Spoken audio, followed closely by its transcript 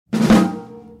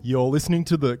You're listening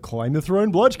to the Claim the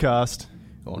Throne Bludgecast.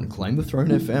 On Claim the Throne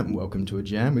FM, welcome to a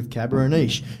jam with Cabba and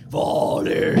Ash.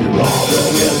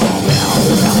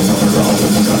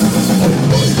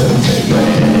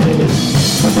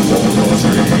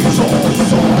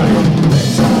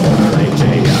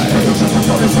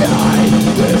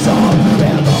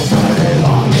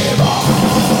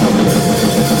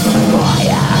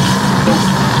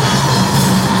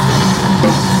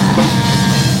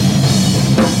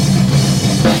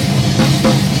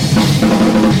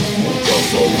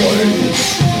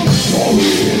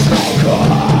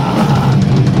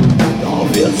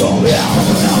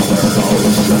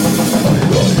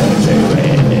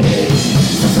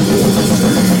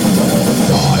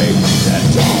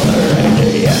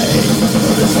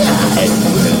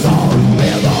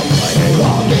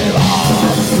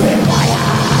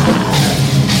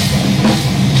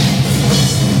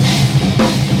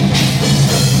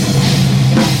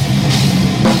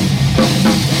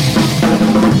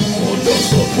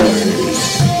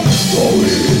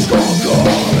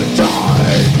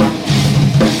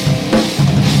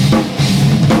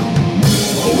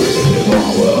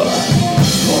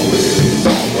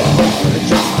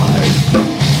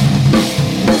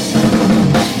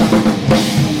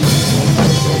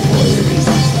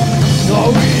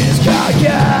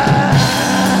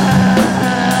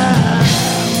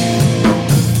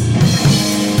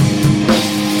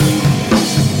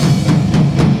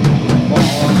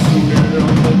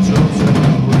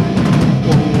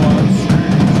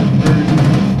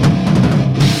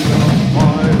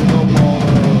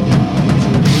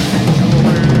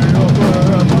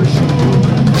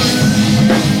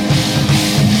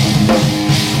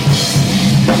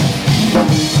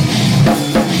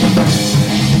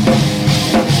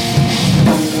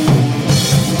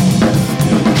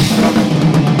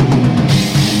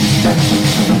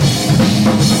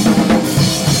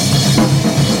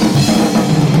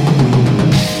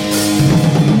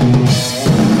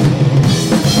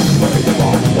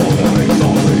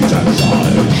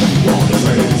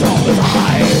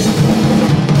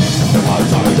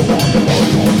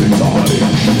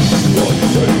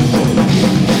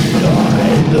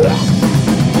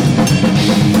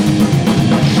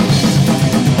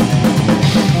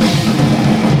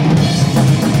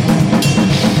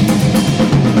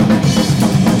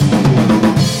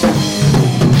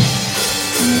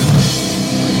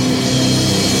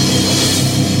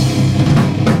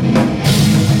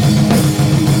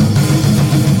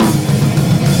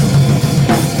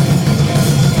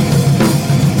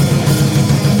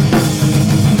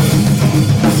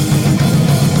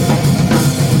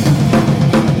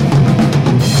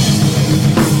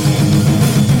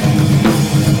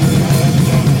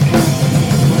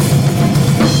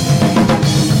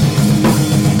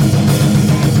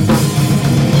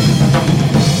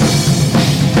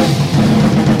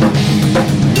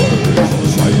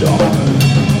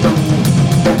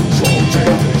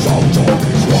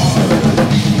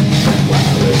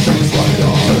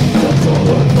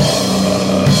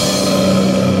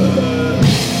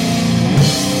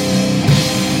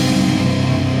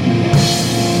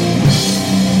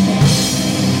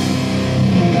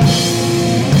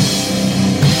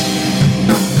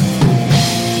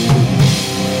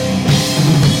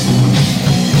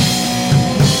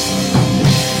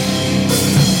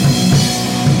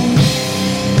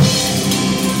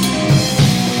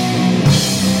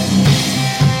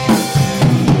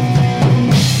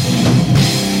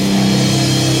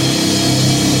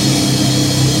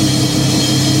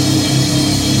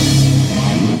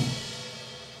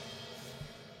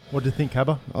 What do you think,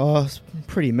 Cabba? Oh, it's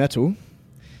pretty metal.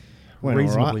 Went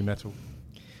Reasonably alright. metal.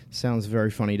 Sounds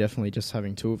very funny, definitely just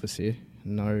having two of us here.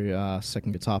 No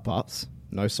second guitar parts,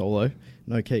 no solo,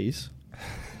 no keys.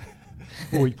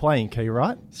 Well, we playing key,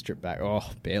 right? Stripped back, oh,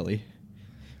 barely.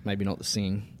 Maybe not the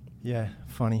singing. Yeah,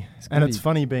 funny. gonna It's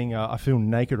funny being, I feel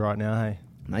naked right now, hey?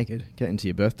 Naked, get into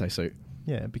your birthday suit.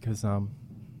 Yeah, because,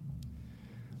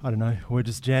 I don't know, we're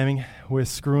just jamming. We're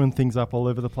screwing things up all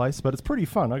over the place, but it's pretty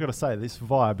fun. I got to say, this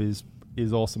vibe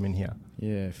is awesome in here.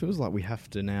 Yeah, it feels like we have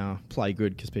to now play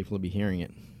good because people will be hearing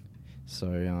it.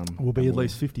 So we'll be at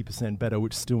least 50% better,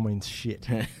 which still means shit.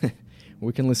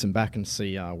 We can listen back and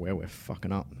see where we're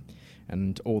fucking up.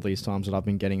 And all these times that I've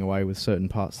been getting away with certain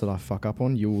parts that I fuck up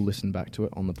on, you'll listen back to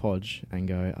it on the Podge and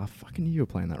go, I fucking knew you were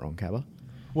playing that wrong, Cabba.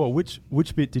 Well, which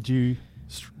bit did you...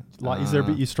 is there a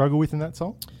bit you struggle with in that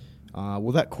song?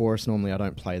 Well, that chorus, normally I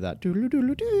don't play that.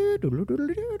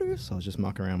 So I was just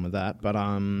mucking around with that. But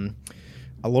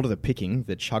a lot of the picking,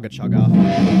 the chugga-chugga,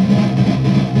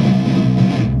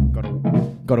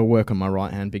 got to work on my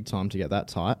right hand big time to get that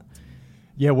tight.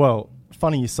 Yeah, well,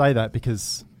 funny you say that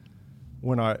because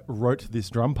when I wrote this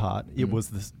drum part, it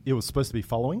was supposed to be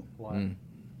following. Like,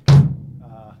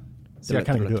 see, I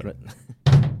can't even do it.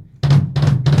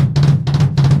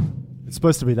 It's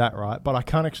supposed to be that, right? But I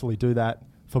can't actually do that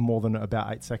for more than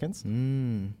about 8 seconds.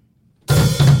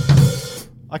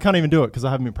 I can't even do it because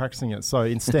I haven't been practicing it. So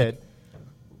instead,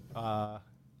 I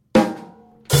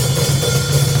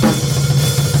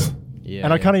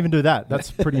can't even do that.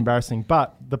 That's pretty embarrassing.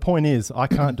 But the point is, I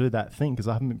can't do that thing because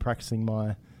I haven't been practicing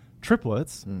my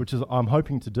triplets, which is I'm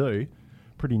hoping to do.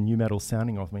 Pretty new metal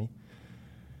sounding of me.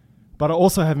 But I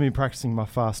also haven't been practicing my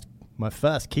fast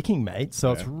kicking, mate.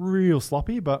 So it's real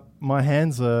sloppy, but my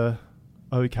hands are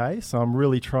okay. So I'm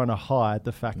really trying to hide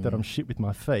the fact that I'm shit with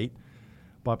my feet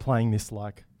by playing this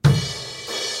like...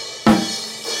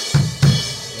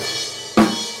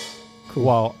 Cool.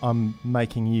 While I'm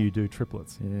making you do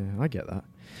triplets. Yeah, I get that.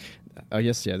 I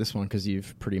guess, this one, because you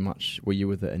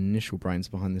were the initial brains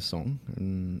behind this song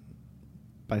and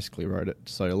basically wrote it.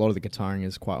 So a lot of the guitaring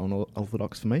is quite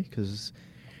unorthodox for me because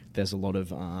there's a lot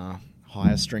of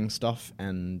higher string stuff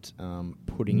and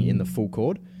putting in the full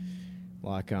chord.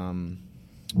 Like...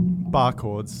 bar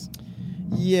chords.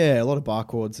 Yeah, a lot of bar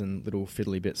chords and little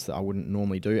fiddly bits that I wouldn't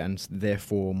normally do, and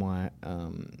therefore my...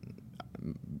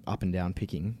 up and down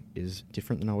picking is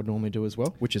different than I would normally do as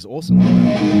well, which is awesome.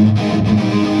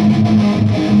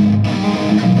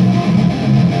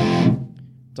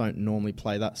 Don't normally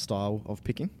play that style of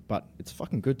picking, but it's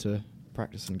fucking good to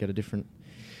practice and get a different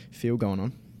feel going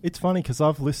on. It's funny because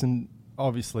I've listened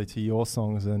obviously to your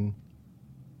songs and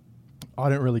I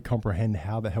don't really comprehend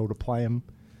how the hell to play them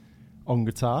on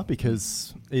guitar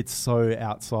because it's so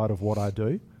outside of what I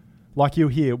do. Like you'll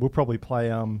hear, we'll probably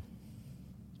play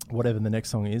whatever the next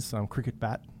song is, Cricket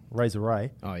Bat, Razor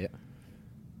Ray. Oh, yeah.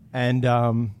 And,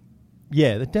 the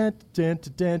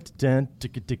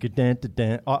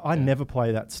I never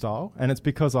play that style. And it's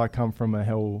because I come from a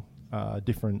hell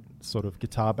different sort of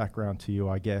guitar background to you,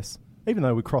 I guess. Even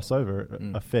though we cross over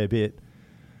a fair bit.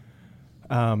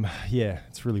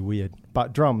 It's really weird.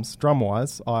 But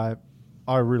drum-wise, I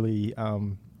really...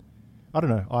 I don't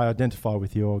know. I identify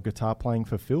with your guitar playing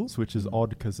for fills, which is odd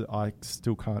because I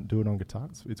still can't do it on guitar.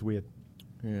 It's weird.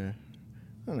 Yeah.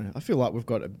 I don't know. I feel like we've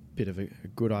got a bit of a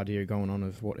good idea going on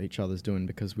of what each other's doing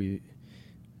because we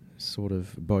sort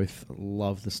of both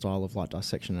love the style of like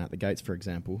Dissection Out the Gates, for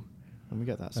example. And we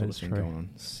got that sort of thing going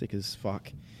on. Sick as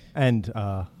fuck. And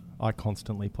I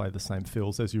constantly play the same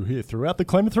fills as you hear throughout the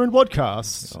Clamathron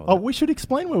podcast. We should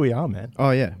explain where we are, man.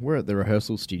 Oh, yeah. We're at the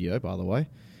rehearsal studio, by the way.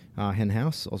 Hen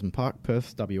House, Osborne Park,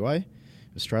 Perth, WA,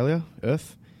 Australia,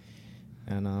 Earth.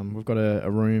 And we've got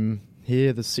a room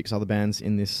here. There's 6 other bands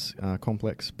in this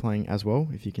complex playing as well.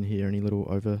 If you can hear any little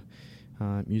over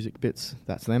music bits,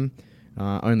 that's them.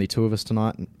 Only 2 of us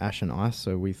tonight, Ash and I,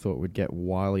 so we thought we'd get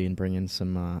wily and bring in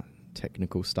some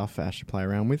technical stuff for Ash to play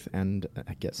around with and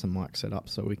get some mics set up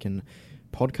so we can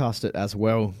podcast it as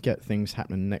well, get things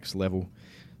happening next level.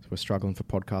 So we're struggling for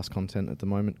podcast content at the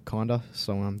moment, kinda.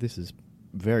 So this is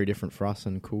very different for us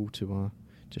and cool to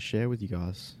share with you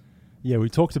guys. Yeah, we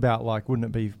talked about like, wouldn't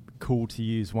it be cool to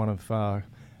use one of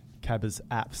Cabba's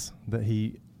apps that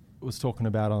he was talking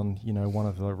about on one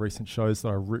of the recent shows that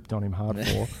I ripped on him hard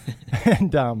for,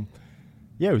 and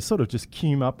we sort of just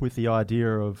came up with the idea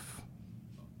of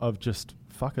just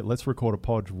fuck it, let's record a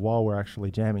Podge while we're actually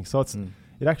jamming. So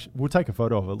we'll take a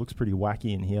photo of it. It looks pretty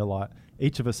wacky in here. Like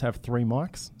each of us have 3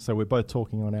 mics, so we're both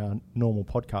talking on our normal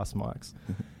podcast mics.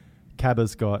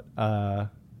 Cabba's got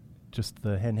just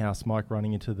the Hen House mic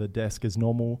running into the desk as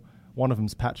normal. One of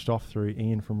them's patched off through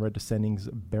Ian from Red Descending's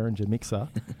Behringer mixer,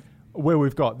 where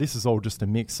we've got, this is all just a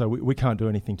mix, so we can't do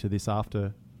anything to this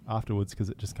afterwards because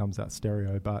it just comes out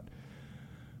stereo. But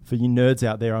for you nerds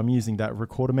out there, I'm using that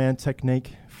Recorder Man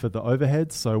technique for the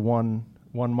overheads. So one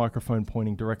microphone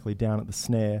pointing directly down at the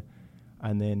snare,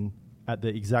 and then at the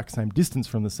exact same distance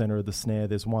from the center of the snare,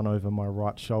 there's one over my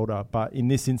right shoulder. But in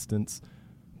this instance,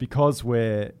 because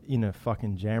we're in a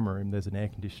fucking jam room, there's an air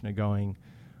conditioner going,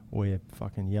 we're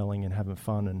fucking yelling and having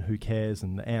fun and who cares,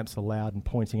 and the amps are loud and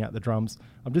pointing at the drums.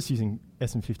 I'm just using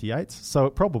SM58s, so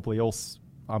it probably also,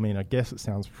 I guess it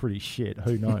sounds pretty shit.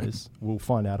 Who knows? We'll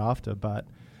find out after. But,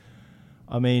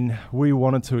 we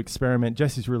wanted to experiment.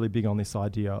 Jesse's really big on this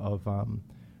idea of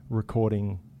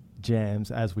recording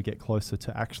jams as we get closer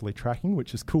to actually tracking,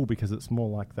 which is cool because it's more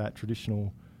like that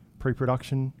traditional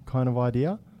pre-production kind of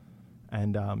idea.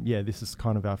 And, this is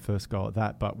kind of our first go at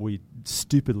that, but we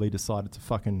stupidly decided to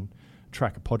fucking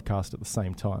track a podcast at the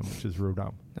same time, which is real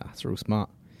dumb. That's real smart.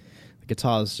 The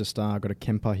guitar's just got a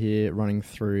Kemper here running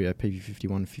through a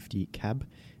PV5150 cab,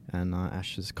 and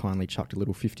Ash has kindly chucked a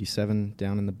little 57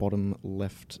 down in the bottom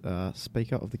left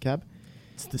speaker of the cab.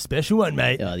 It's the special one,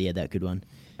 mate. Oh, yeah, that good one.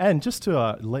 And just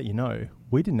to let you know,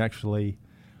 we didn't actually...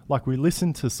 Like, we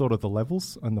listened to sort of the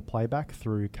levels and the playback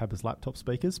through Cabba's laptop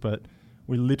speakers, but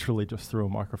we literally just threw a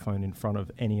microphone in front of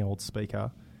any old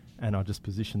speaker, and I just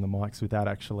positioned the mics without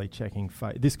actually checking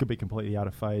phase. This could be completely out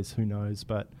of phase, who knows,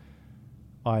 but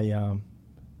I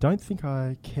don't think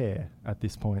I care at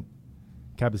this point.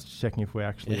 Cabba's just checking if we're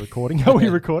actually recording. Are we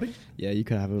recording? Yeah, you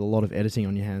could have a lot of editing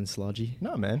on your hands, Sludgy.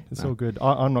 No, man, it's all good.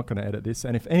 I'm not going to edit this,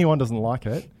 and if anyone doesn't like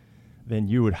it, then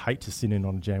you would hate to sit in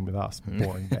on a jam with us,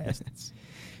 boring bastards.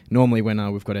 Normally when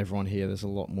we've got everyone here, there's a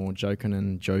lot more joking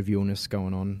and jovialness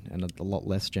going on and a lot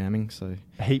less jamming. So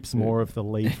heaps more of the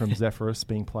lead from Zephyrus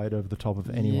being played over the top of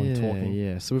anyone talking.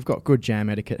 Yeah, so we've got good jam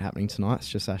etiquette happening tonight. It's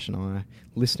just Ash and I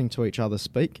listening to each other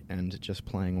speak and just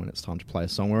playing when it's time to play a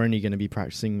song. We're only going to be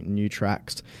practicing new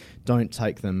tracks. Don't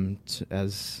take them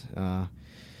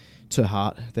to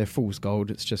heart. They're fool's gold.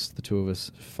 It's just the two of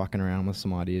us fucking around with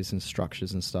some ideas and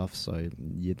structures and stuff, so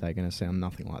they're going to sound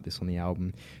nothing like this on the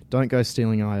album. Don't go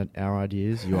stealing our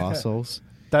ideas, you arseholes.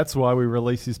 That's why we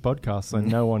release this podcast, so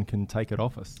no one can take it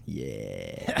off us.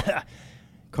 Yeah.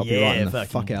 Copyrighting the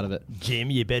fuck out of it. Jim,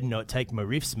 you better not take my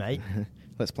riffs, mate.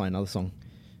 Let's play another song.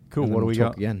 Cool, what do we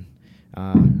got? Again.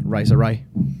 Razor Ray.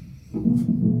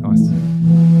 Nice.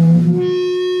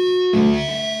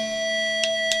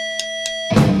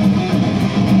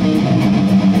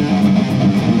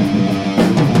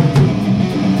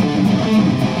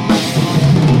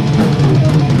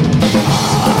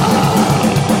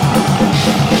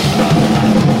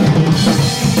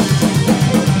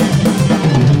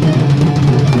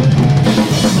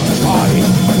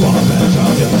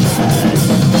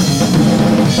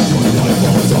 When I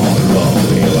was on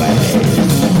lonely ways,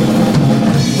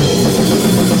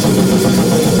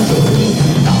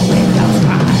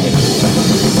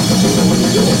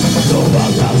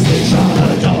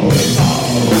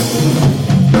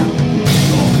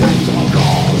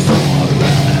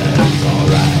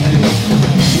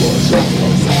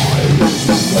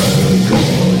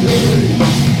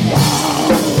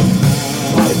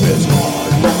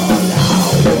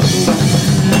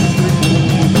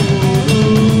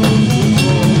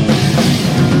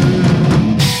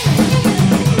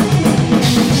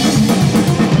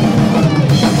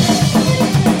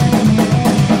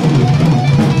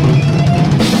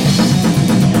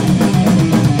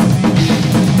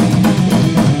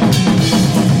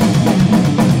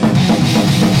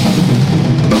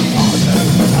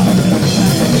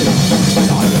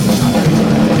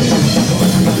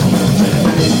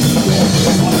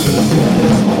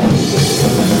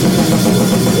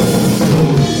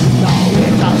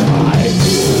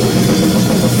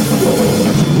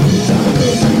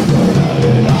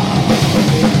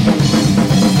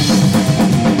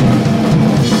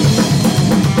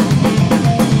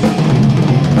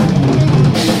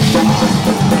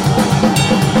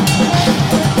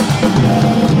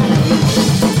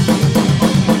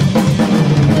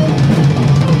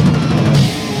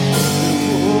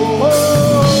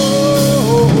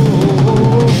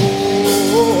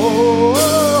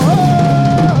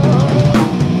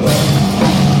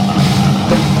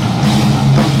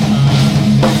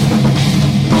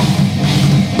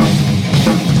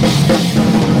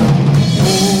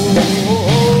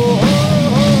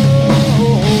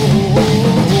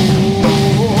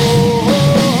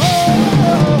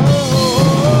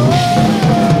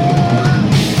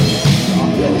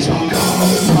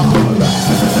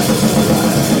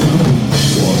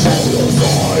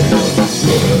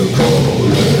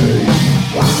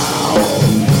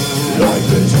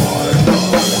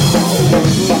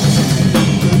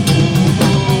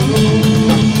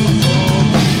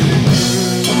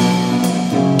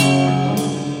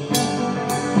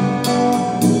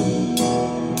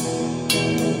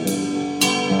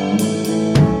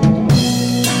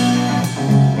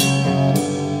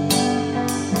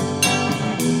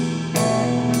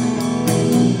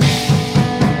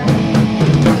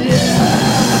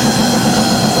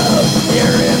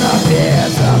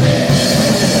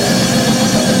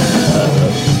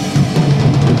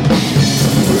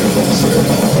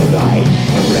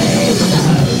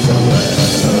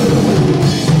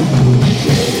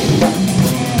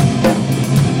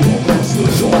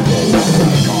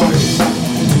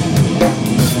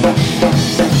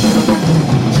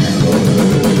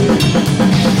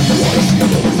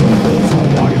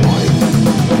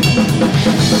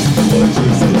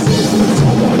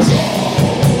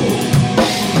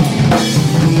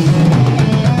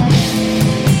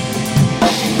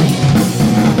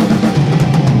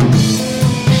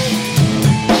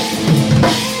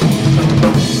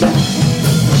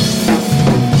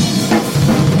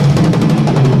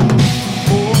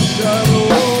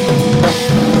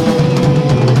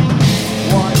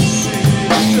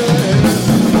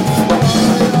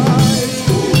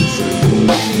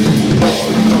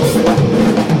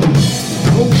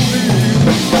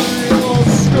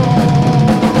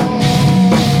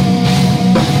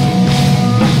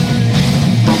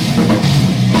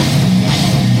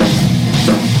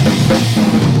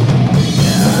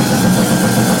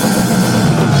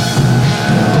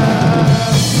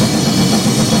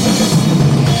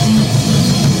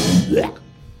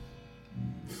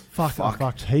 Fuck, I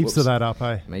fucked heaps of that up,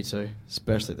 eh? Me too.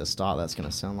 Especially at the start, that's going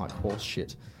to sound like horse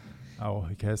shit. Oh,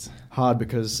 who cares? Hard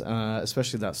because,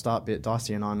 especially that start bit,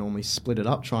 Dicey and I normally split it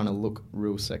up, trying to look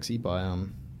real sexy by,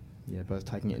 both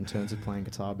taking it in turns of playing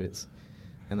guitar bits.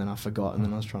 And then I forgot, and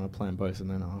then I was trying to play them both, and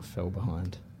then I fell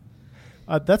behind.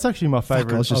 That's actually my favourite.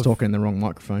 Fuck, I was just talking in the wrong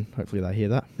microphone. Hopefully they hear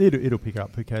that. It'll pick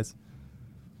up. Who cares?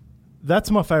 That's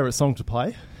my favourite song to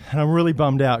play, and I'm really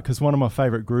bummed out because one of my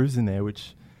favourite grooves in there,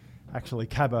 which actually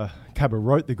Cabba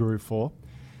wrote the groove for.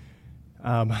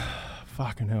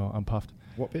 Fucking hell, I'm puffed.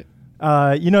 What bit?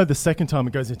 The second time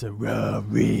it goes into rah,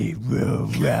 ree, rah,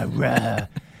 rah, rah.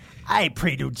 I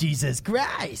pray to Jesus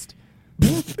Christ.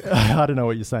 I don't know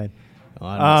what you're saying. Oh,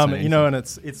 I don't say and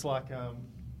it's like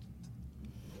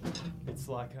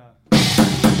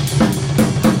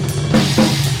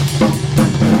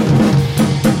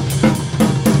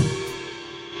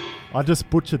I just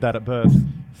butchered that at birth.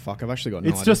 Fuck, I've actually got no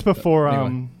idea. It's just before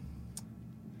anyway.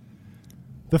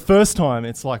 The first time.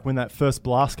 It's like when that first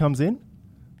blast comes in.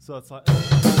 So it's like.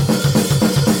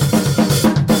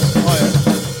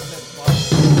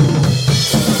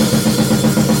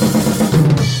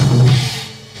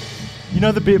 You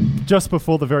know the bit just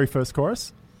before the very first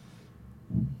chorus?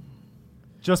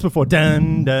 Just before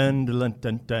dun dun dun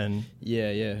dun dun.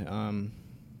 Yeah.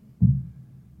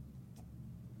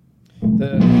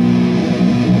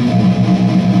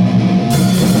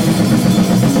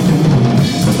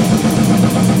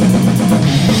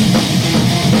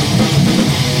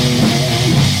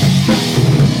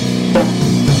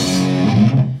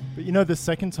 But you know the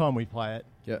second time we play it,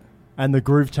 Yeah. and the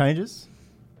groove changes,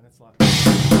 and it's like.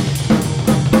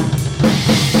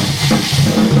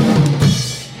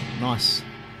 Nice.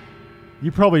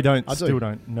 You probably don't I do. still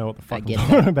don't know what the fuck I'm get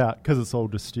talking about because it's all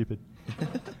just stupid.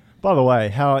 By the way,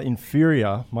 how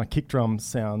inferior my kick drum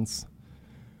sounds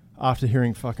after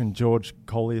hearing fucking George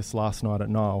Collius last night at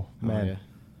Nile. Man. Oh, yeah.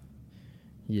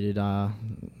 You did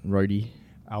roadie.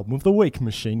 Album of the week,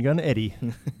 Machine Gun Eddie.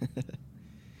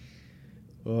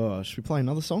 Oh, should we play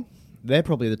another song? They're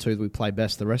probably the two that we play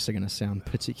best. The rest are going to sound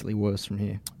particularly worse from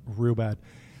here. Real bad.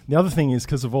 The other thing is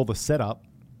because of all the setup,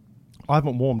 I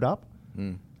haven't warmed up.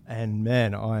 And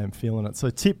man, I am feeling it. So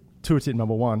tip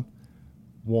number 1,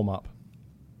 warm up.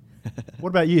 What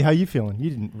about you? How are you feeling?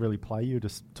 You didn't really play. You were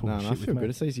just talking shit I with feel me.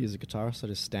 good. It's easy as a guitarist. I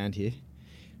just stand here.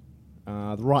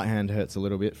 The right hand hurts a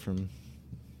little bit from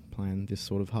playing this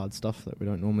sort of hard stuff that we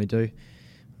don't normally do.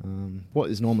 What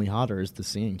is normally harder is the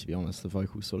singing, to be honest. The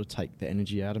vocals sort of take the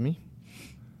energy out of me.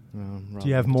 Do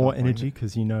you have more energy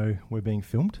because you know we're being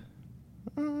filmed?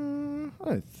 I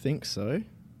don't think so.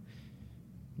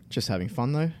 Just having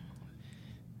fun, though.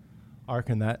 I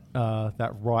reckon that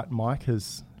that right mic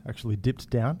has actually dipped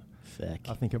down. Fuck.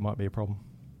 I think it might be a problem.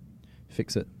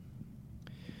 Fix it.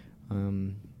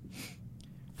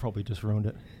 Probably just ruined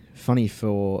it. Funny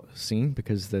for singing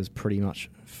because there's pretty much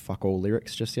fuck all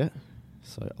lyrics just yet.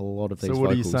 So a lot of these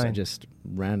what are you vocals are saying? just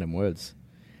random words.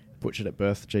 Butchered at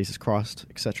birth, Jesus Christ,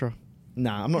 etc.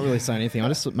 Nah, I'm not really saying anything. I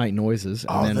just make noises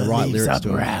and then write lyrics to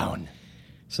them.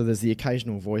 So there's the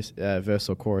occasional voice, verse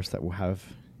or chorus that will have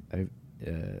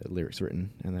lyrics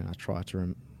written, and then I try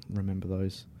to remember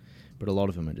those. But a lot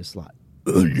of them are just like.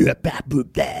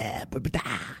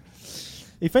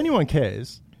 If anyone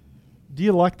cares, do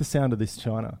you like the sound of this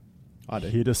China? I do.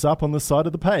 Hit us up on the side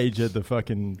of the page at the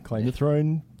fucking Claim the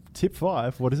Throne tip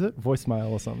 5. What is it? Voicemail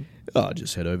or something?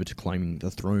 Just head over to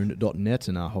claimingthethrone.net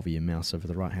and hover your mouse over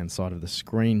the right-hand side of the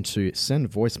screen to send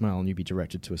voicemail, and you'll be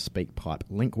directed to a SpeakPipe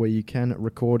link where you can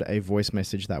record a voice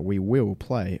message that we will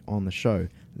play on the show.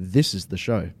 This is the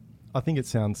show. I think it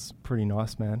sounds pretty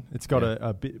nice, man. It's got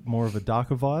a bit more of a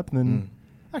darker vibe than...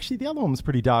 Actually, the other one was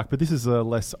pretty dark, but this is a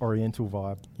less oriental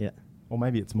vibe. Yeah. Or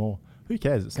maybe it's more. Who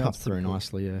cares? It sounds Cuts through pretty cool.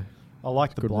 nicely, yeah. I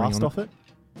like the Good ring blast on off it.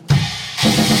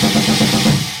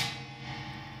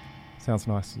 Sounds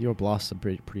nice. Your blasts are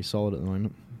pretty solid at the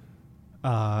moment.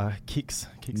 Kicks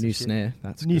New and shit. snare.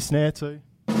 That's New good. snare too.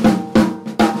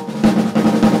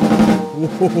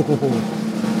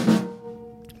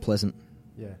 Pleasant.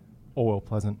 Yeah. All well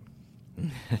pleasant.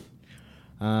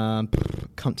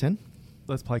 Cunt 10.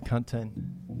 Let's play Cunt 10.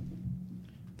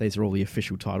 These are all the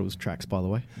official titles tracks, by the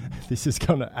way. This is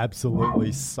going to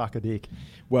absolutely suck a dick.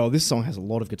 Well, this song has a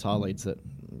lot of guitar leads that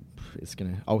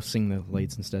I'll sing the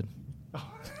leads instead.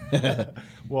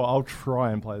 Well, I'll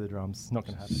try and play the drums. Not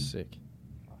going to happen. Sick.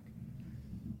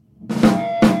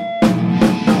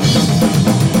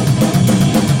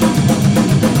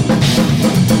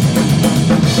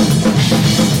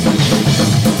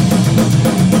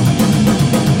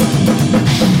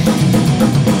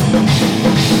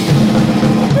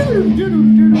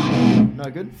 No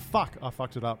good? Fuck, I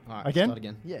fucked it up. All right, Again? Start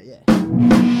again. Yeah.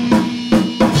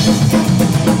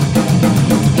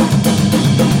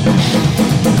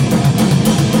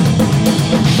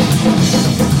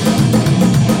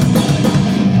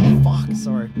 Fuck,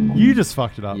 sorry. You just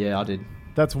fucked it up. Yeah, I did.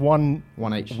 That's one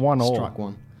 1 each. 1 all. Strike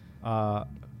one.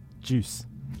 Juice.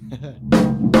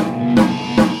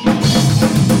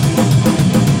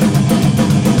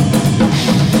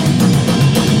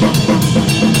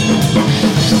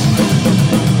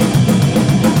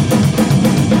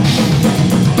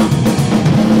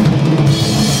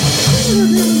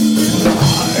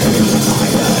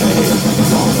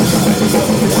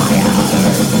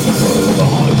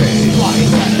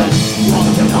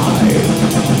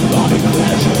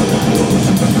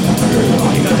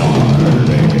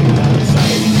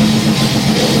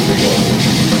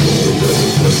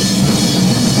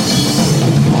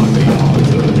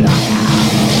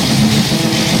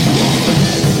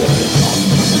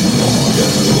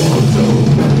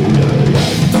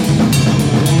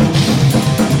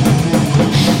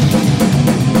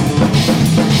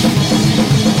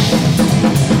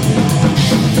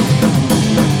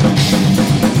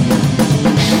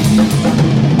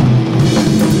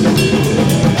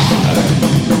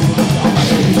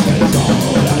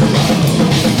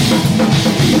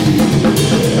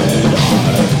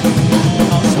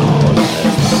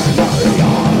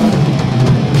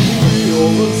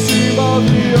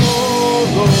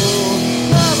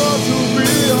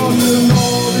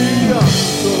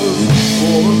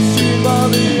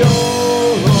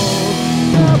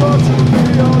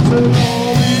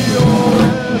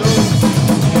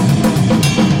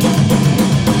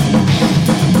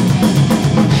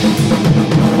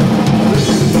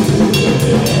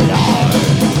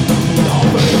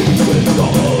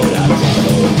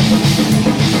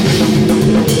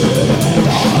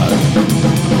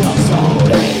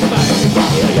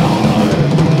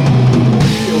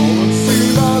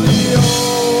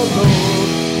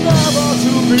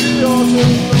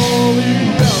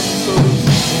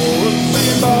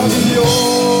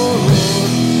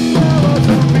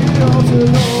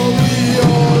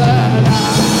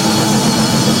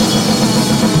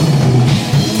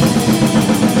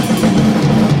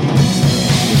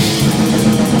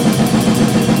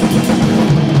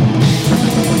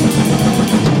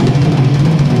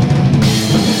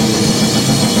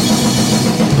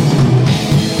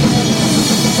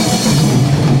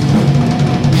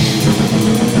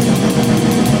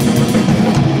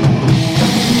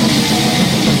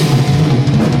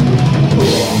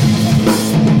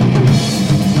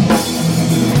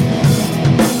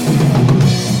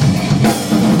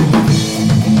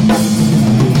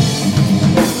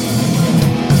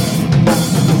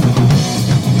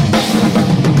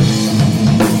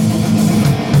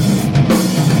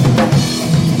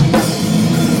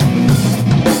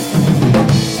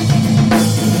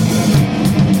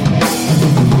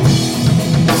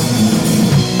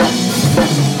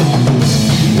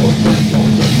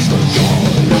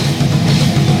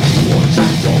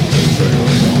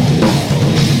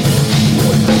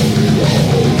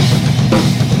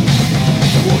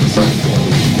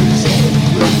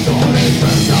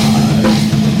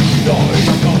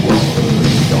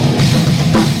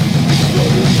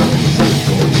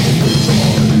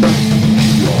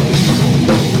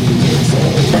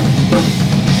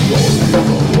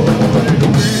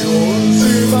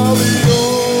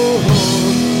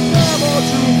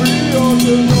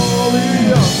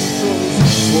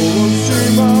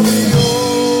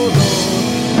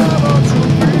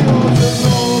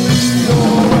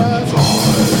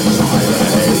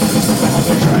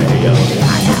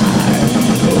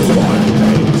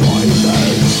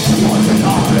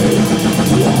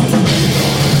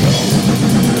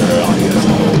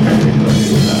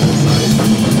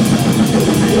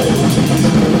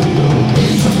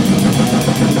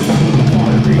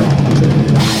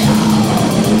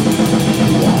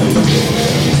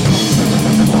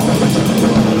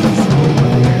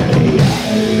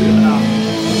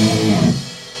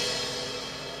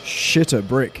 Shitter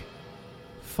brick.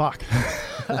 Fuck.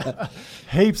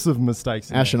 Heaps of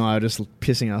mistakes. Ash and I are just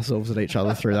pissing ourselves at each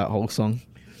other through that whole song.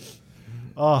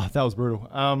 Oh, that was brutal.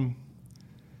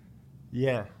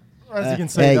 Yeah. As you can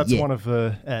see, that's one of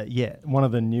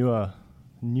the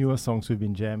newer songs we've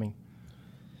been jamming.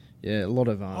 Yeah, a lot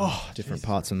of different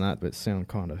parts in that, but sound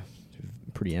kind of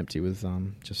pretty empty with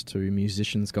just two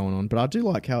musicians going on. But I do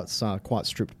like how it's quite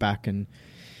stripped back and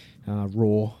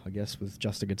raw, I guess, with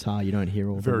just a guitar. You don't hear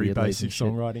all very the basic shit.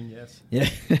 songwriting. Yes. Yeah.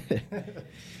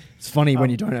 It's funny when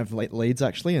you don't have leads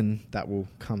actually, and that will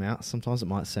come out. Sometimes it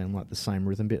might sound like the same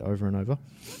rhythm bit over and over.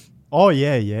 Oh,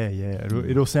 yeah.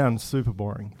 It'll sound super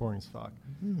boring as fuck.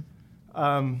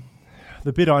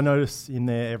 The bit I notice in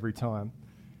there every time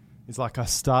is like I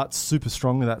start super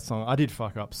strong with that song. I did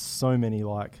fuck up so many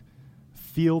like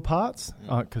feel parts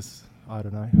because I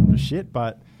don't know, I'm just shit.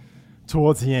 But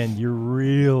towards the end, you're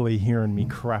really hearing me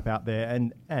crap out there.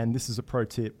 And this is a pro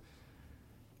tip.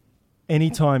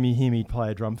 Anytime you hear me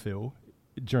play a drum fill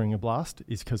during a blast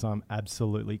is because I'm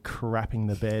absolutely crapping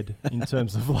the bed in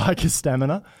terms of like a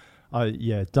stamina.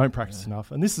 Don't practice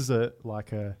enough. And this is it's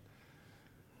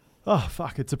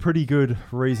a pretty good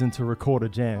reason to record a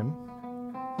jam.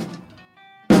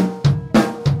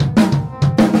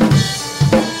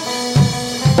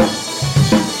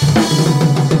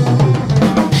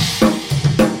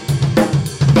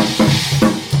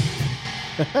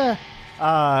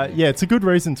 It's a good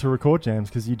reason to record jams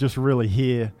because you just really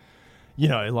hear,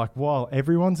 like while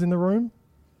everyone's in the room,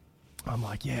 I'm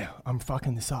like, I'm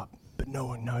fucking this up, but no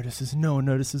one notices.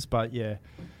 But yeah,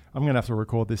 I'm going to have to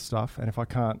record this stuff. And if I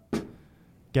can't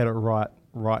get it right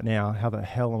now, how the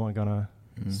hell am I going to,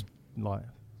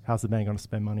 how's the band going to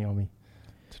spend money on me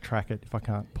to track it if I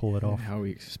can't pull it off? How are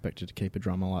we expected to keep a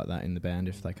drummer like that in the band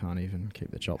if they can't even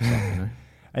keep the chops up,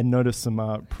 And notice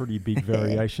some pretty big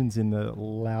variations in the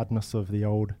loudness of the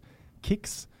old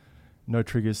kicks. No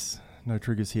triggers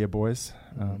here, boys.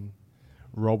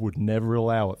 Rob would never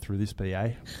allow it through this PA.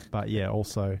 But yeah,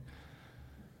 also,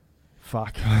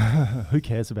 fuck, who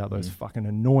cares about those fucking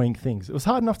annoying things? It was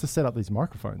hard enough to set up these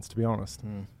microphones, to be honest.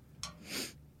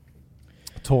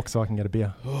 Talk so I can get a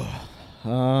beer.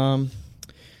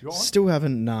 Still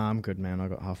haven't. Nah, I'm good, man. I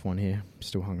got half one here.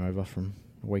 Still hungover from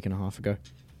a week and a half ago.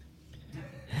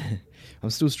 I'm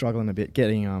still struggling a bit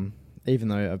getting, even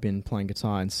though I've been playing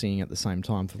guitar and singing at the same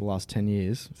time for the last 10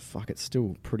 years, fuck, it's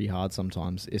still pretty hard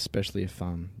sometimes, especially if,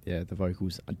 the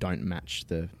vocals don't match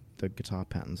the guitar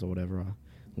patterns or whatever. I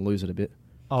lose it a bit.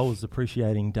 I was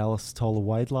appreciating Dallas Toller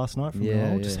Wade last night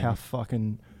from just how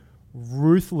fucking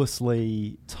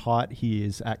ruthlessly tight he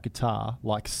is at guitar,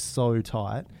 like so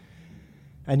tight.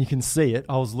 And you can see it.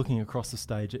 I was looking across the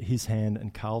stage at his hand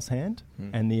and Carl's hand,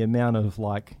 and the amount of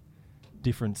like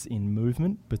difference in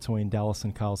movement between Dallas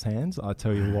and Carl's hands, I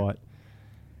tell you what,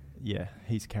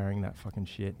 he's carrying that fucking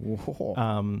shit.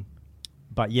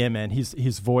 But yeah, man,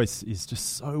 his voice is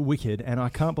just so wicked, and I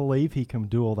can't believe he can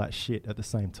do all that shit at the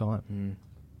same time.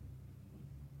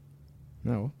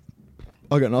 No,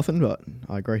 I got nothing, but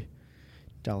I agree.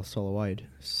 Dallas Toller Wade,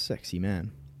 sexy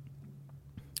man.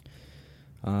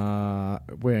 We're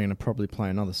going to probably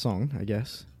play another song, I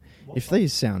guess. If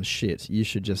these sound shit, you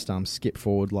should just skip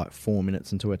forward like 4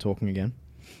 minutes until we're talking again.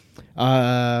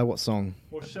 What song?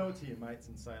 Or show it to your mates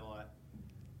and say like,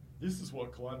 this is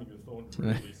what Climbing a Thorn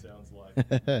really sounds like.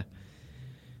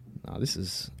 No, this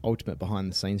is ultimate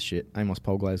behind the scenes shit. Amos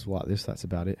Polglaze will like this, that's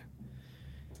about it.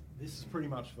 This is pretty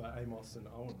much for Amos and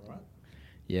Owen, right?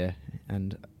 Yeah,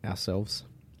 and ourselves.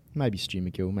 Maybe Stu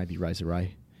McGill, maybe Razor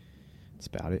Ray. That's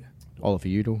about it. Oliver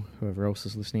Udall, whoever else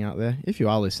is listening out there. If you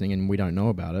are listening and we don't know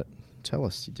about it, tell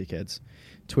us, you dickheads.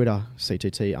 Twitter,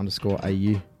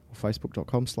 CTT_AU, or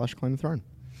Facebook.com/Claim the Throne.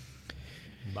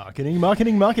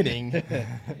 Marketing.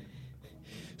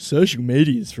 Social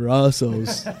media's for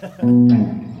arseholes.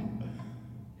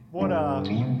 What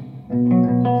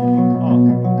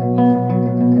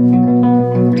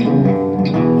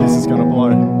this is gonna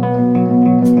blow.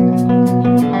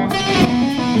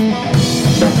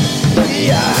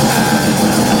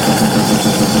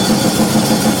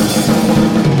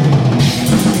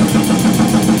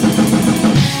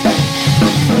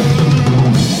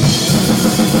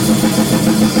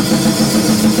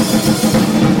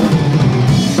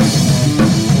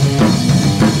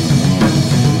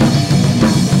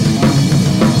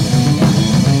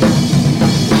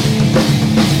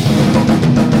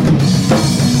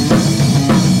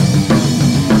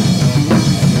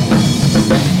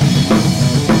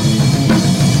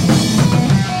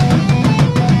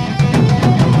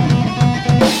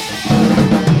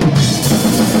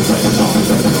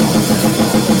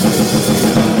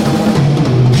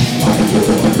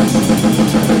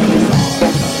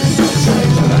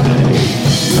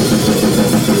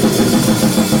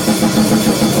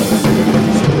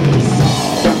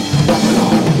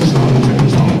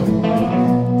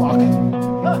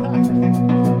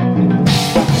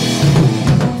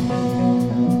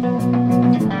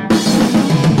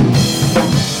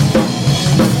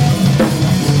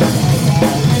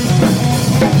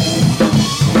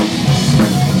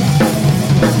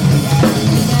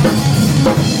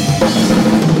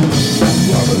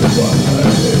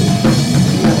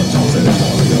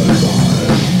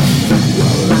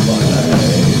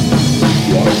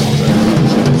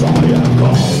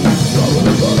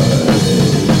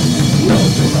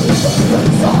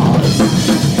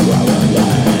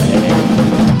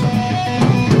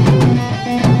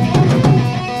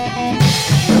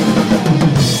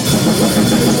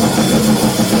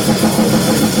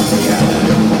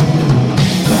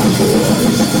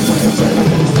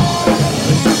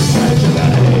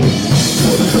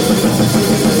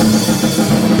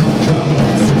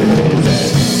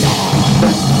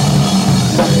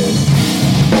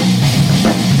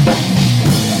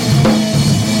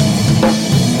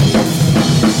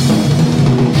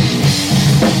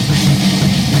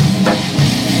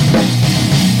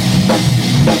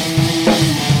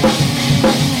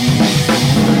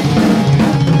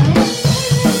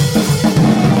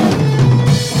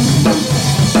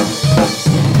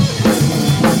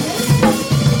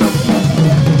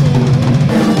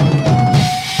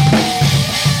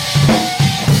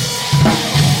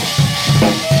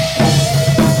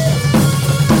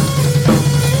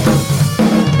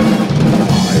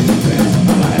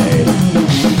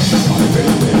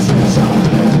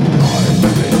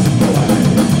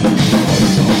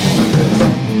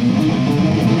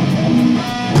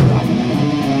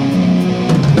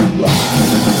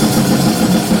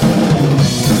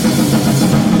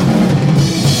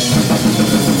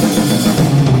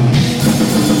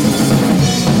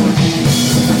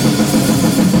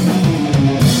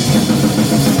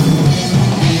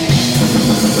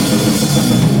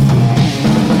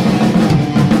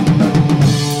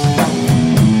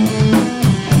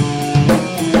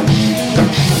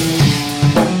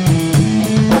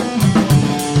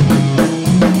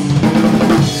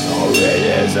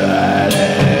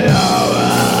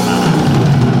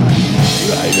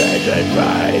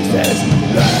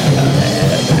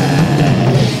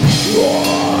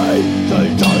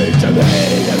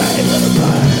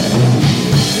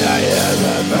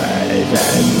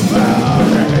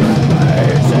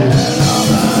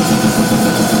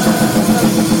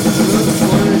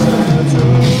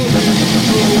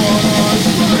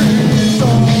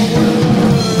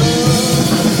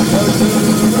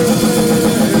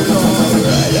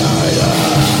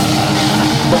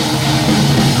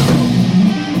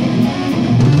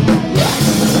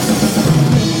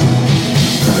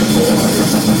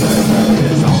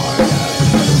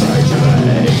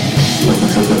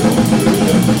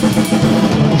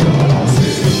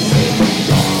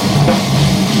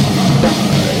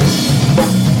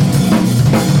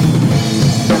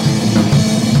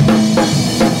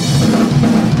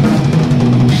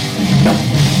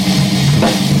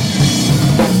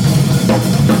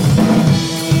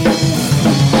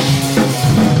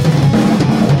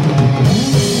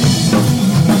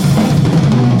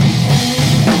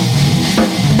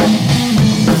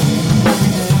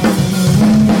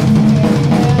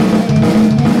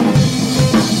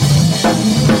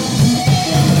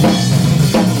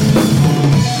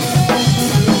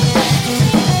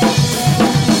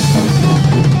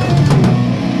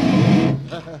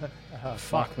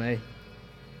 Fuck me.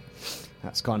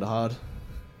 That's kind of hard.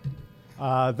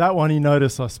 That one, you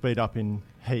notice I speed up in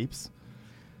heaps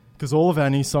because all of our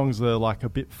new songs are like a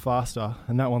bit faster,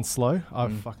 and that one's slow. I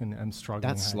fucking am struggling.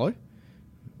 That's slow?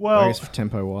 Well, I guess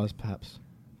tempo-wise, perhaps.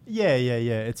 Yeah.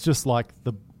 It's just like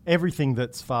everything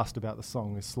that's fast about the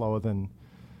song is slower than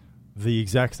the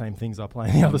exact same things I play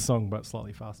in the other song, but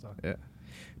slightly faster. Yeah.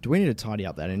 Do we need to tidy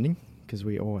up that ending? Because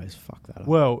we always fuck that up.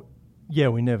 Well, yeah,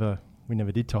 we never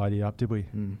did tidy up, did we?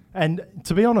 And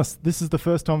to be honest, this is the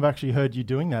first time I've actually heard you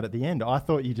doing that at the end. I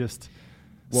thought you just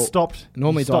stopped.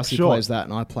 Normally stopped Dicey short. plays that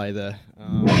and I play the...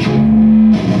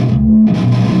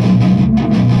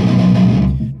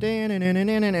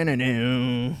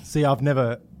 See, I've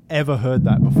never ever heard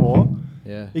that before.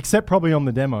 Yeah. Except probably on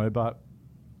the demo, but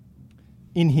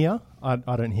in here, I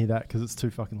don't hear that because it's too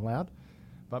fucking loud.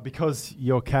 But because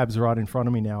your cab's right in front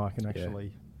of me now, I can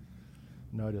actually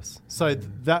notice. So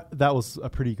that was a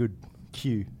pretty good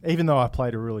cue, even though I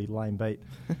played a really lame beat.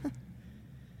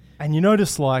 And you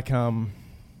notice like my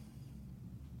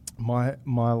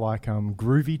like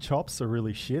groovy chops are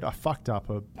really shit. I fucked up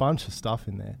a bunch of stuff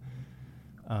in there.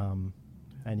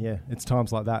 And yeah, it's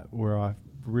times like that where I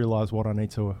realise what I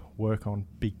need to work on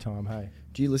big time, hey.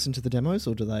 Do you listen to the demos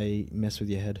or do they mess with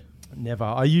your head? Never.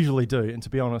 I usually do. And to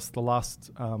be honest, the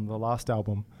last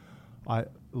album, I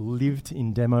lived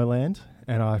in demo land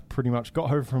and I pretty much got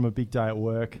home from a big day at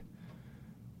work,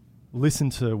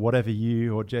 listened to whatever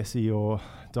you or Jesse or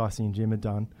Dicey and Jim had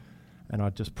done, and I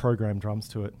just programmed drums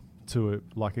to it,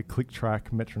 like a click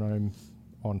track metronome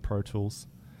on Pro Tools,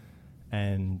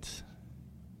 and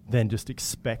then just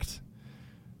expect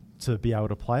to be able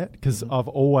to play it, because I've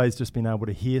always just been able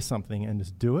to hear something and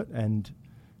just do it, and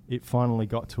it finally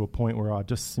got to a point where I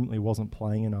just simply wasn't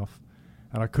playing enough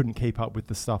and I couldn't keep up with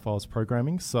the stuff I was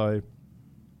programming. So,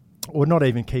 or not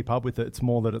even keep up with it, it's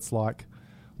more that it's like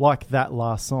that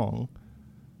last song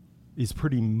is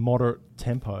pretty moderate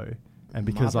tempo, and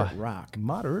because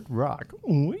moderate rock,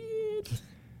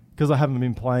 because I haven't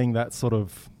been playing that sort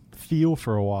of feel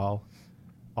for a while,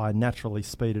 I naturally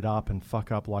speed it up and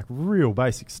fuck up like real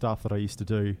basic stuff that I used to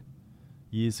do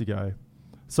years ago.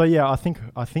 So yeah, I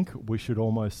think we should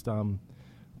almost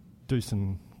do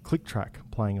some click track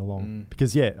playing along,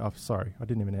 because I'm sorry, I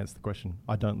didn't even answer the question.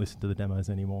 I don't listen to the demos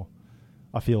anymore.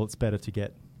 I feel it's better to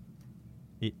get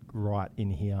it right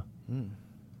in here.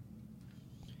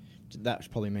 That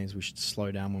probably means we should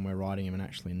slow down when we're writing them and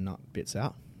actually nut bits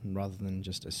out, rather than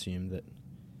just assume that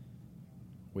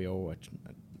we all are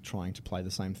trying to play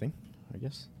the same thing, I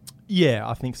guess. Yeah,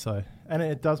 I think so. And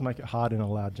it does make it hard in a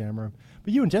loud jam room.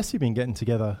 But you and Jesse have been getting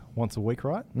together once a week,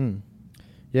 right?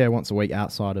 Yeah, once a week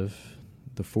outside of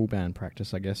the full band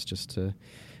practice, I guess, just to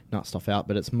nut stuff out.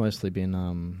 But it's mostly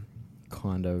been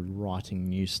kind of writing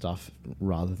new stuff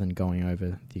rather than going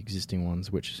over the existing ones,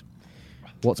 which,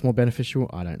 what's more beneficial?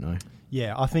 I don't know.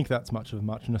 Yeah, I think that's much of a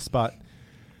muchness. But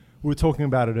we were talking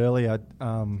about it earlier,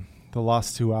 the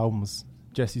last two albums,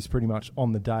 Jesse's pretty much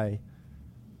on the day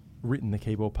written the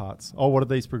keyboard parts. Oh, what are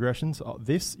these progressions? Oh,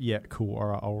 this? Yeah, cool. All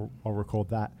right, I'll record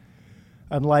that.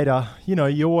 And later,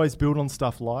 you always build on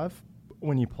stuff live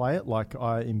when you play it. Like,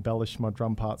 I embellish my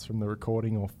drum parts from the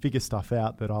recording or figure stuff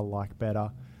out that I like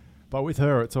better. But with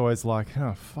her, it's always like,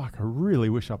 oh, fuck, I really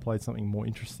wish I played something more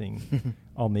interesting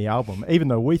on the album. Even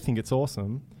though we think it's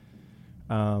awesome,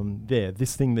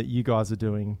 this thing that you guys are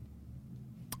doing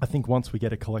I think once we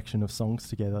get a collection of songs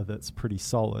together that's pretty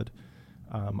solid,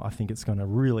 I think it's going to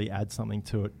really add something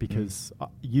to it because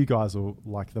you guys are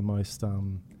like the most,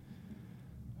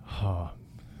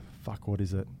 what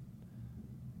is it?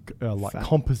 Like Fat.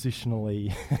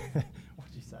 compositionally, what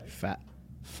did you say? Fat.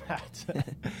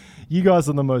 You guys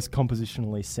are the most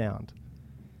compositionally sound,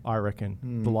 I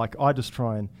reckon. But like, I just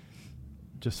try and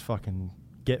just fucking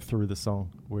get through the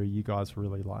song, where you guys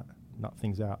really like nut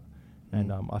things out.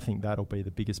 And I think that'll be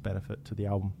the biggest benefit to the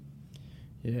album.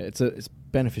 Yeah, it's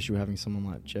beneficial having someone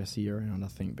like Jessie around, I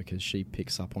think, because she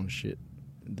picks up on shit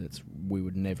we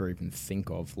would never even think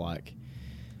of, like,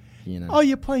 you know. Oh,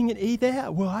 you're playing an E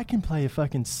there? Well, I can play a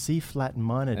fucking C flat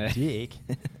minor dick,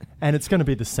 and it's going to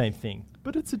be the same thing,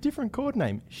 but it's a different chord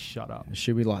name. Shut up.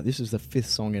 She'll be like, this is the 5th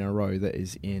song in a row that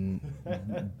is in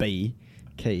B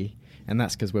key, and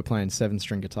that's because we're playing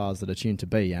 7-string guitars that are tuned to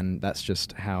B, and that's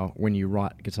just how, when you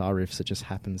write guitar riffs, it just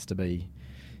happens to be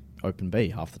open B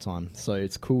half the time. So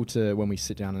it's cool to, when we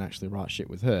sit down and actually write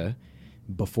shit with her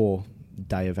before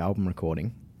day of album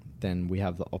recording, then we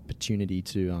have the opportunity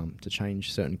to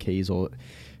change certain keys or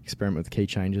experiment with key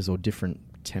changes or different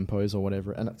tempos or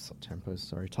whatever. And that's not tempos,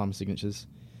 sorry, time signatures.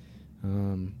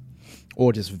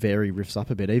 Or just vary riffs up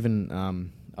a bit. Even,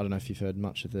 I don't know if you've heard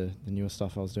much of the newer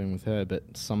stuff I was doing with her,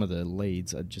 but some of the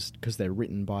leads are just, because they're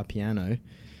written by piano,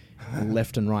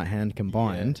 left and right hand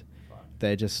combined,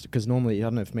 they're just, because normally, I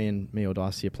don't know if me or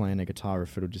Dicey are playing a guitar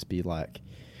riff, it'll just be like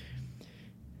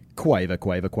quaver,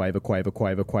 quaver, quaver, quaver,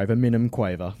 quaver, quaver, minim,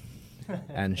 quaver.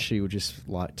 And she will just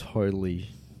like totally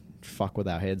fuck with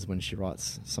our heads when she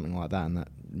writes something like that, and that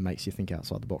makes you think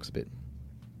outside the box a bit.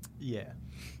 Yeah.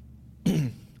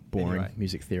 Boring Anyway.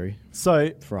 music theory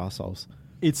So for arseholes.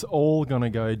 it's all going to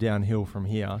go downhill from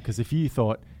here, because if you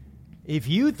thought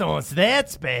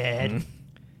that's bad,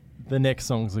 the next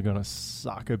songs are going to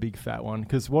suck a big fat one.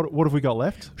 Because what have we got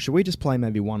left? Should we just play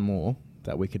maybe one more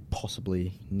that we could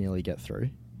possibly nearly get through?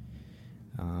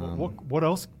 What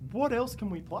else? What else can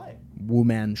we play?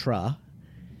 Womantra.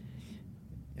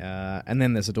 And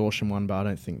then there's a Dorsham one, but I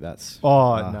don't think that's...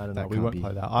 No, that we can't won't be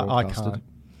play that. I broadcasted. can't.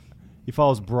 If I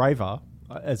was braver,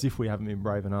 as if we haven't been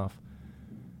brave enough,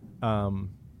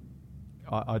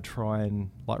 I'd try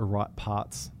and like write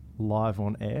parts live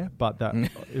on air, but that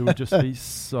it would just be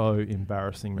so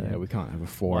embarrassing, man. Yeah, we can't have a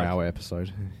 4-hour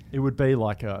episode. It would be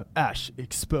like a Ash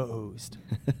exposed.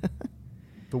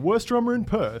 The worst drummer in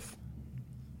Perth.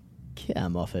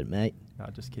 Come off it, mate. No,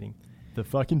 just kidding. The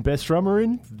fucking best drummer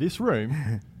in this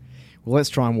room. Well, let's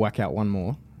try and whack out one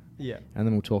more. Yeah. And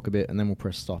then we'll talk a bit, and then we'll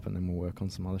press stop, and then we'll work on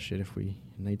some other shit if we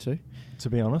need to. To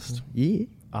be honest, Yeah.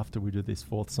 after we do this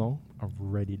 4th song, I'm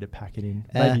ready to pack it in.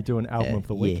 Maybe do an album of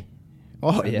the week. Yeah.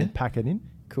 Oh, and yeah. then pack it in.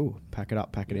 Cool. Pack it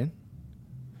up, pack it in.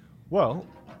 Well,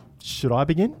 should I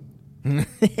begin?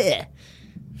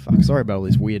 Fuck, sorry about all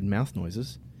these weird mouth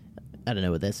noises. I don't know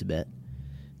what that's about.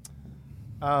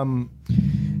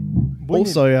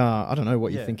 Also, I don't know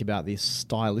what you think about this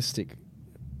stylistic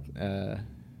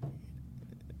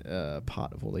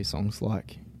part of all these songs,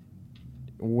 like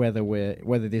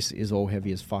whether this is all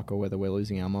heavy as fuck or whether we're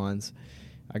losing our minds.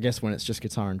 I guess when it's just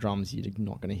guitar and drums, you're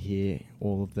not going to hear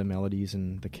all of the melodies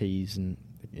and the keys and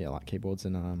like keyboards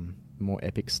and more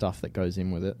epic stuff that goes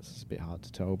in with it. It's a bit hard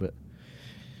to tell, but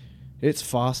it's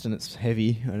fast and it's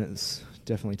heavy and it's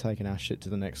definitely taken our shit to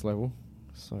the next level.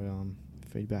 So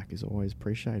feedback is always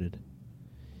appreciated.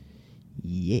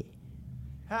 Yeah.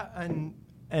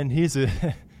 And here's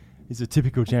a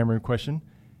typical jam room question.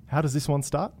 How does this one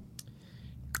start?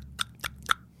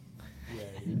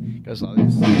 Goes like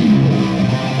this.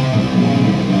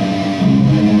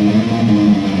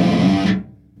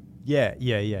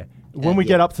 Yeah. When we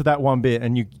get up to that one bit,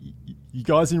 and you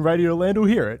guys in Radio Land will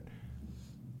hear it,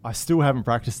 I still haven't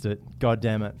practiced it. God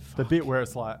damn it. The bit where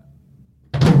it's like...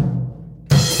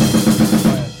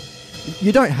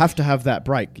 You don't have to have that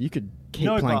break. You could keep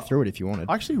playing but through it if you wanted.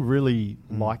 I actually really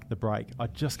like the break. I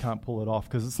just can't pull it off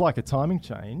because it's like a timing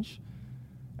change.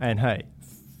 And hey,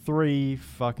 3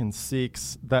 fucking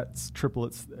 6, that's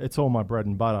triplets. It's all my bread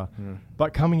and butter.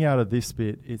 But coming out of this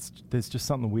bit, there's just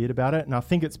something weird about it. And I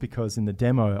think it's because in the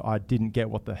demo, I didn't get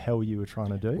what the hell you were trying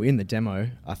to do. Well, in the demo,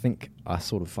 I think I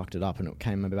sort of fucked it up and it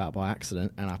came about by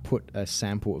accident, and I put a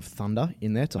sample of thunder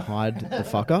in there to hide the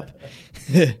fuck up.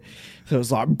 So it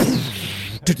was like...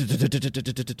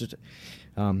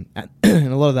 and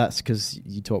a lot of that's because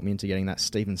you talked me into getting that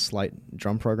Stephen Slate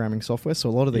drum programming software. So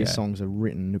a lot of these songs are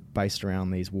written based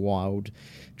around these wild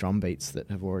drum beats that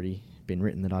have already been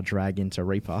written that I drag into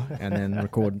Reaper and then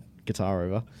record guitar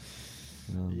over.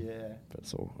 But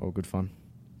it's all good fun.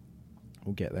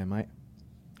 We'll get there, mate.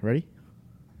 Ready?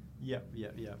 Yep.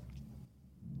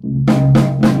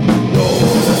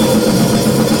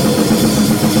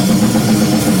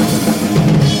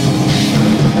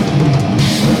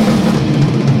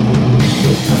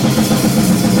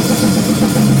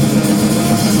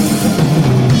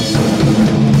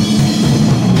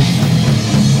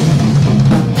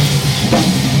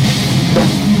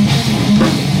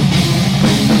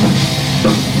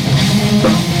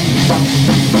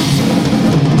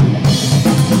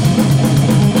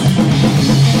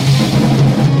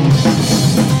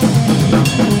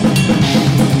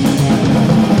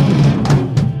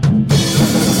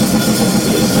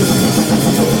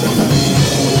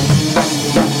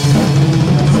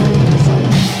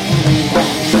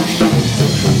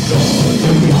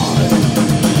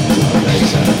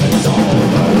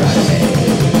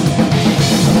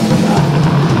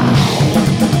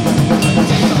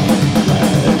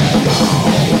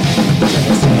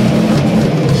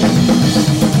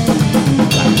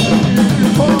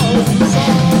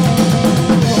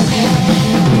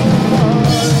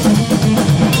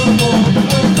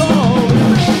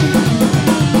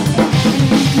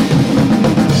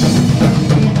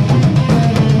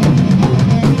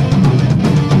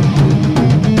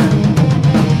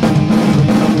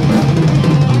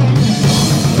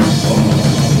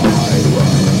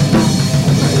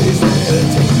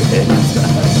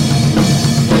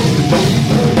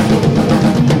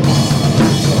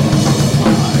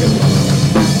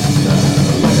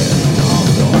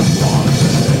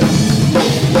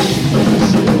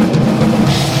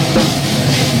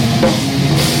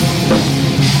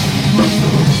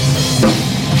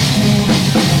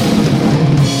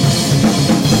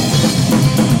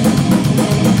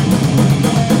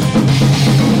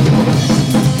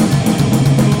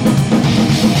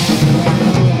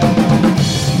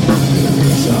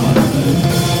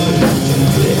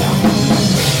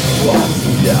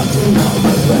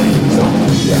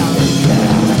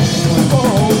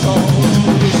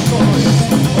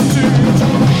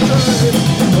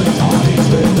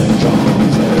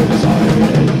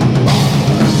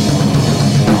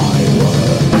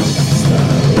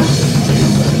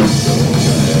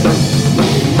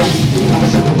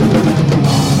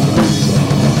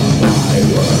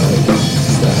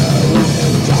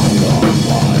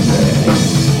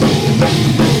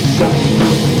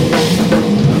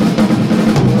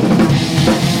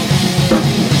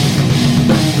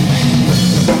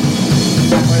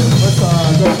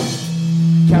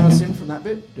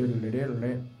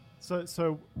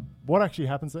 So what actually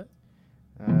happens there?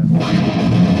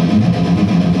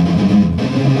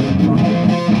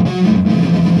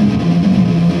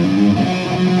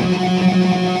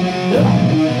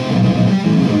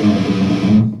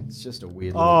 It's just a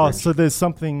weird little Oh, bridge. so there's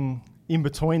something in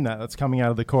between that's coming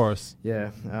out of the chorus.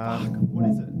 Yeah. What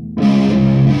is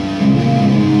it?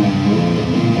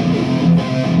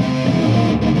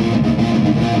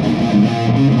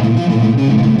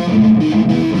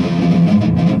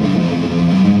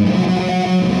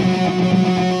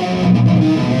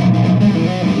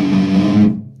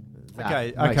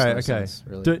 That makes no Okay. sense,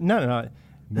 really. No.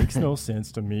 Makes no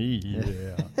sense to me.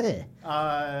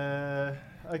 Yeah.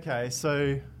 Okay,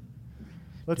 so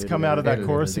let's come out of that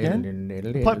chorus again.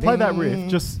 Play that riff.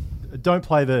 Just don't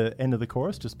play the end of the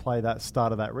chorus. Just play that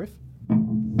start of that riff.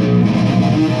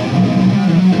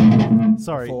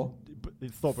 Sorry,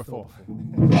 thought before.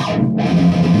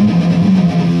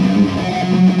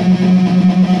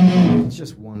 It's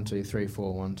just 1, 2, 3,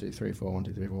 4, 1, 2, 3, 4, 1,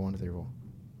 2, 3, 4, 1, 2, 3, 4.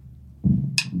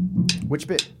 Which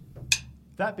bit?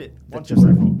 That bit. That 1, 2, just-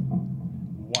 3, 4.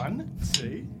 1,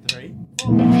 2, 3,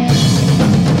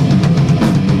 4.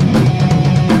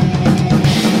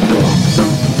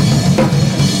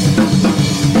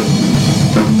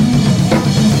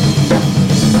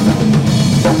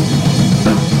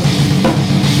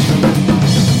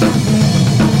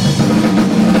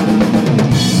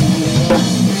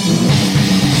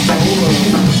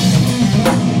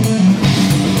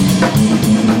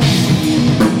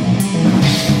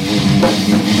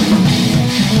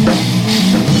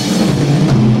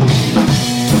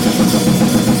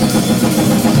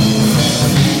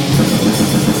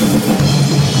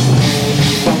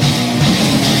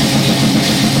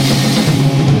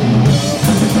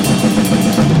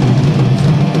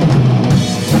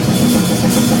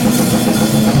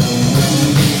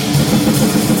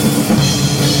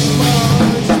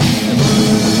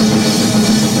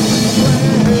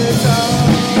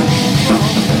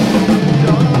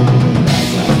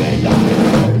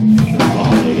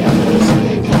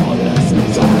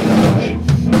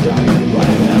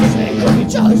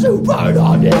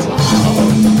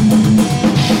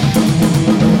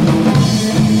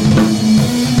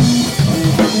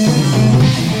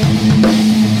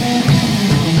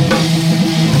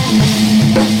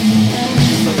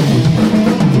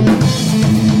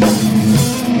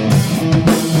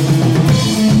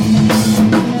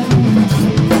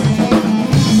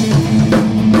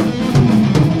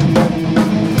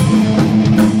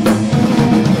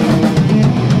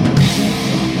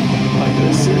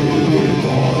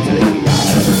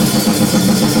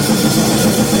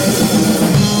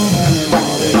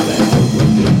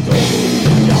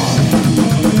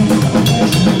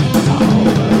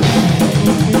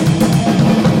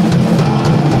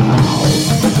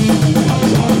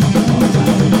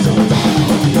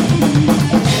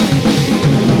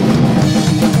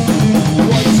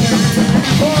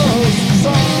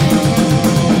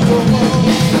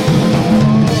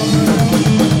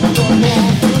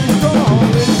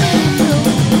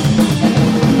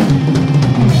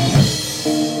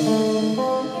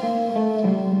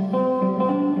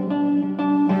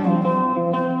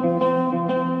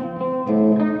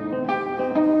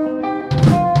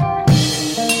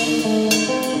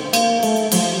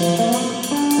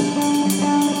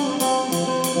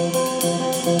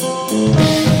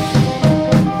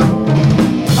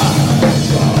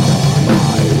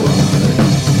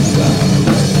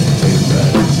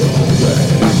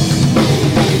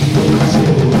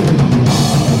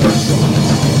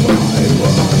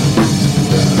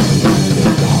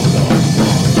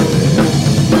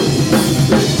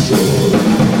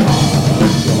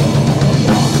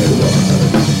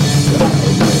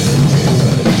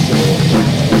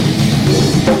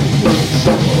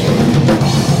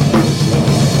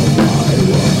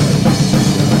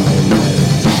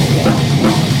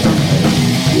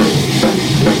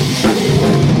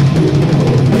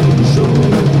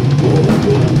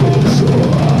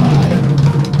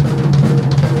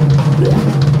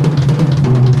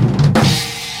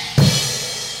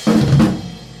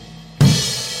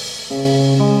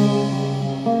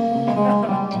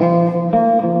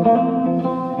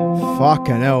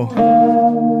 Fucking hell.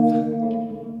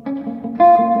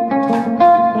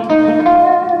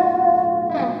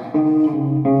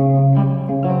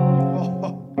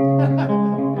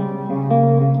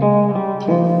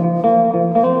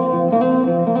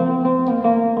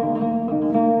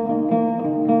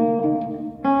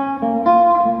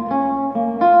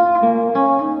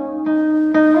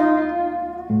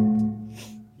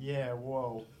 Yeah,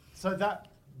 whoa. So that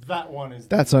one is...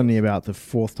 That's only about the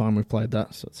fourth time we've played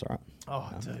that, so it's all right. Oh,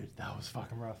 dude, that was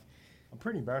fucking rough. I'm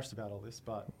pretty embarrassed about all this,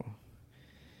 but...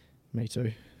 Me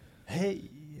too. Hey.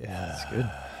 That's good.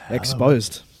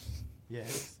 Exposed.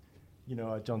 Yes. You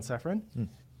know John Safran?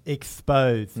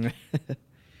 Exposed.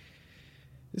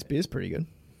 This beer's pretty good.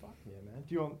 Fuck yeah, man.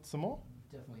 Do you want some more?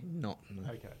 Definitely. No.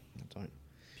 Okay. I don't.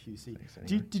 QC. Thanks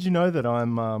anyway. Did you know that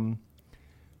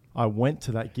I went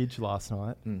to that gig last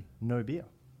night, no beer?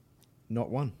 Not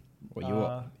one.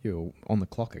 Well, you were on the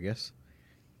clock, I guess.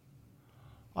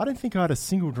 I don't think I had a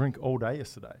single drink all day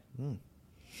yesterday.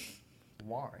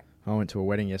 Why? I went to a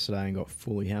wedding yesterday and got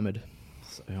fully hammered.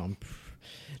 So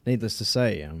needless to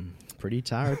say, I'm pretty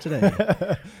tired today.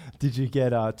 Did you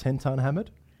get 10-ton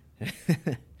hammered?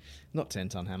 Not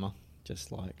 10-ton hammer.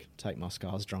 Just like take my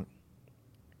scars drunk.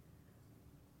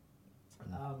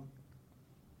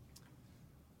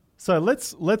 So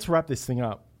let's wrap this thing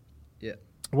up. Yeah.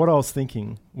 What I was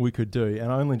thinking we could do,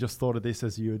 and I only just thought of this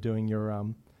as you were doing your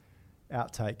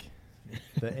outtake,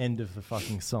 the end of the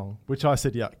fucking song, which I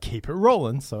said, yeah, keep it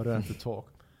rolling so I don't have to talk.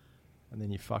 And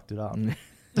then you fucked it up.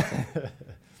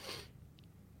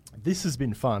 This has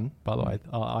been fun, by the way.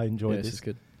 I enjoyed this. This is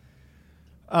good.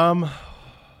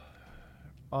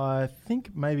 I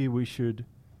think maybe we should...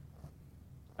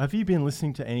 Have you been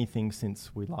listening to anything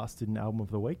since we last did an album of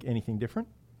the week? Anything different?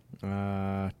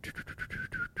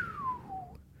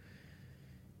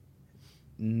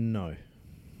 No.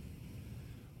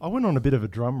 I went on a bit of a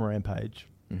drum rampage,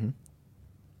 and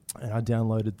I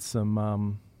downloaded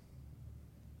some...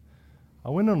 I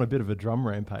went on a bit of a drum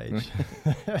rampage.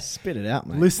 Spit it out,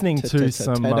 mate. Listening to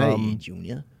some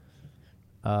Junior.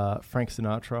 Frank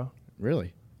Sinatra.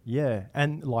 Really? Yeah,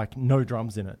 and like no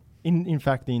drums in it. In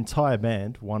fact, the entire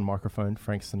band, one microphone,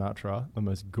 Frank Sinatra, the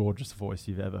most gorgeous voice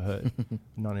you've ever heard.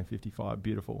 1955,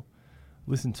 beautiful.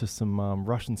 Listen to some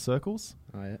Russian Circles.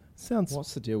 Oh, yeah. Sounds...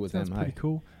 What's the deal with sounds them, pretty hey?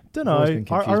 cool. Don't I've always know. been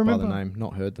confused I remember by the name.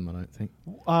 Not heard them, I don't think.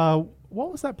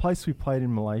 what was that place we played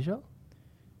in Malaysia?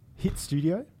 Hit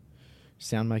Studio?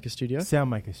 Soundmaker Studio?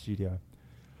 Soundmaker Studio.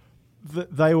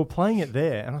 They were playing it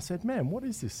there, and I said, man, what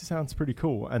is this? This sounds pretty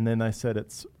cool. And then they said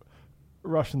it's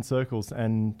Russian Circles,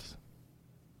 and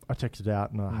I checked it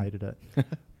out, and I hated it.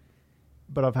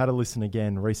 But I've had to listen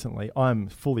again recently. I'm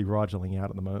fully rigeling out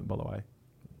at the moment, by the way.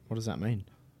 What does that mean?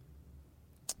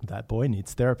 That boy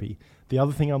needs therapy. The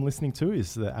other thing I'm listening to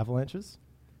is the Avalanches.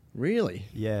 Really?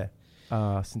 Yeah,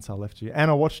 since I left you. And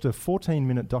I watched a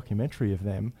 14-minute documentary of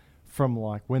them from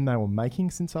like when they were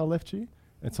making Since I Left You.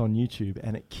 It's on YouTube,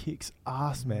 and it kicks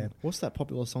ass, man. What's that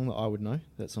popular song that I would know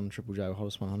that's on Triple J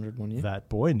Hottest 100 one year? That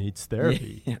boy needs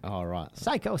therapy. Yeah. Oh, right.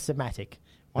 Psychosomatic.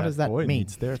 What does that boy mean?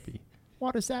 needs therapy.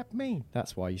 What does that mean?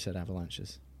 That's why you said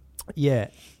avalanches. Yeah.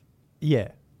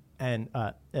 Yeah. And,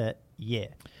 Yeah.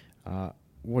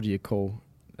 What do you call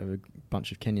a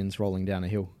bunch of Kenyans rolling down a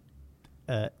hill?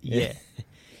 Yeah.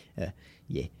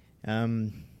 Yeah.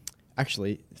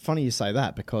 Actually, funny you say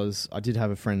that because I did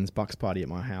have a friend's bucks party at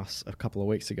my house a couple of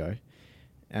weeks ago,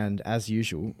 and as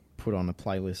usual, put on a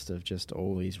playlist of just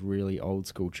all these really old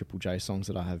school Triple J songs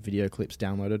that I have video clips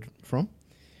downloaded from.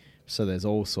 So there's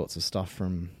all sorts of stuff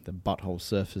from the Butthole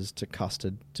Surfers to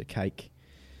Custard to Cake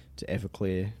to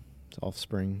Everclear to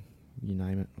Offspring, you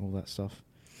name it, all that stuff.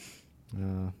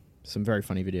 Some very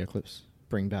funny video clips.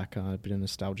 Bring back a bit of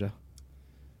nostalgia.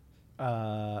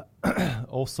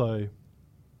 also,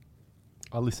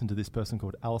 I listened to this person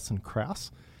called Alison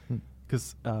Krauss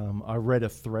because I read a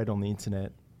thread on the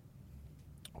internet.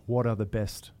 What are the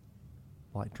best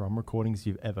like drum recordings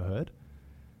you've ever heard?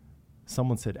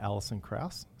 Someone said Alison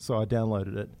Krauss, so I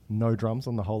downloaded it. No drums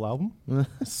on the whole album.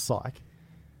 Psych.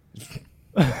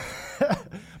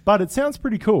 But it sounds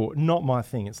pretty cool. Not my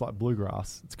thing. It's like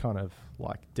bluegrass. It's kind of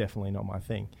like definitely not my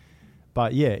thing.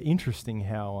 But yeah, interesting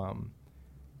how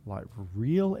like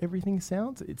real everything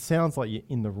sounds. It sounds like you're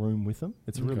in the room with them.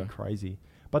 It's really crazy.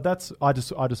 But that's I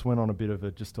just went on a bit of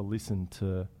a just to listen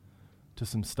to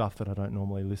some stuff that I don't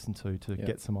normally listen to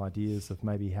get some ideas of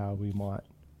maybe how we might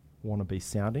want to be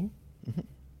sounding.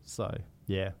 So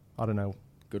yeah, I don't know.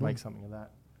 Good Make one. something of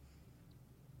that.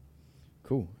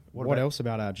 Cool. What What about- else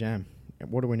about our jam?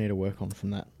 What do we need to work on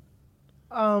from that?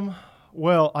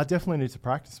 Well, I definitely need to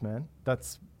practice, man.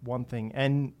 That's one thing.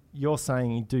 And you're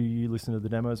saying, do you listen to the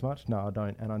demos much? No, I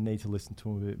don't. And I need to listen to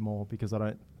them a bit more because I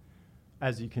don't,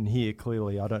 as you can hear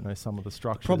clearly, I don't know some of the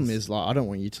structures. The problem is, like, I don't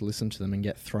want you to listen to them and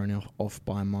get thrown off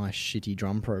by my shitty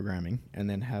drum programming and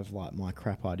then have, like, my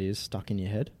crap ideas stuck in your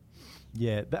head.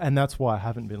 Yeah, and that's why I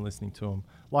haven't been listening to them.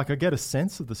 Like, I get a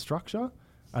sense of the structure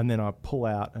and then I pull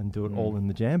out and do it all in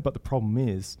the jam. But the problem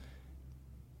is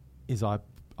I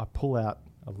pull out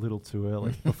a little too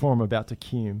early before I'm about to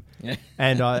cume. Yeah.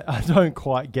 And I don't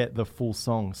quite get the full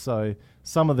song. So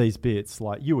some of these bits,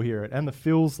 like, you will hear it. And the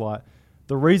feels like,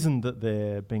 the reason that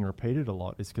they're being repeated a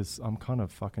lot is because I'm kind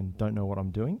of fucking don't know what I'm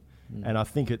doing. And I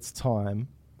think it's time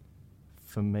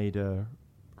for me to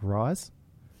rise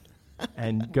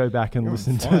and go back and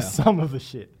listen to some of the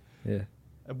shit. Yeah.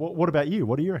 What about you?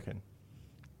 What do you reckon?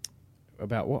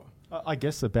 About what? I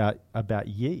guess about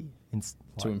ye.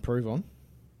 To improve on?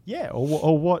 Yeah,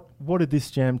 or what did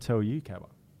this jam tell you, Cabba?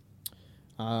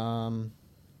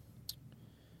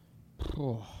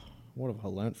 What have I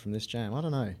learnt from this jam? I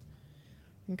don't know. I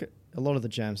think a lot of the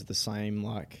jams are the same.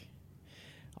 Like,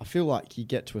 I feel like you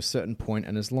get to a certain point,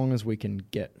 and as long as we can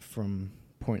get from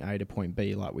point A to point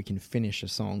B, like we can finish a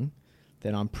song,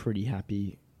 then I'm pretty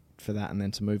happy for that, and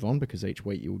then to move on, because each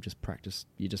week you'll just practice,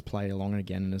 you just play along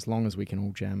again, and as long as we can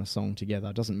all jam a song together,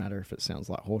 it doesn't matter if it sounds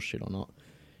like horse shit or not.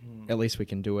 At least we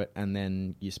can do it, and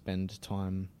then you spend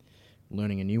time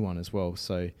learning a new one as well.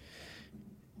 So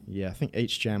yeah, I think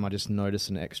each jam I just notice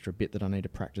an extra bit that I need to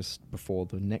practice before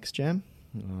the next jam.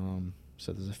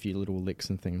 So there's a few little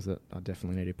licks and things that I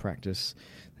definitely need to practice.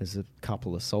 There's a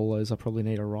couple of solos I probably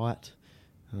need to write.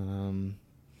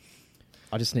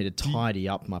 I just need to tidy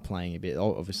up my playing a bit.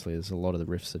 Obviously, there's a lot of the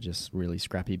riffs are just really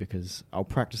scrappy because I'll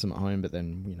practice them at home, but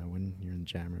then, you know, when you're in the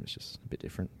jam room, it's just a bit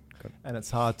different. And it's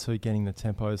hard to getting the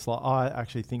tempos. Like, I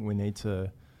actually think we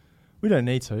don't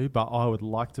need to, but I would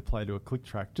like to play to a click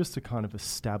track just to kind of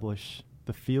establish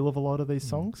the feel of a lot of these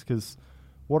songs, because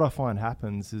what I find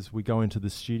happens is we go into the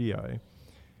studio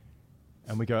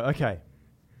and we go, okay,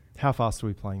 how fast are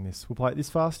we playing this? We'll play it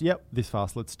this fast? Yep, this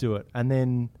fast, let's do it. And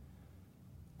then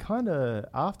kind of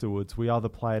afterwards, we either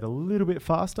play it a little bit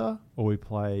faster or we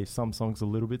play some songs a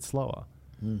little bit slower.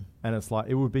 And it's like,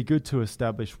 it would be good to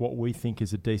establish what we think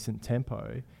is a decent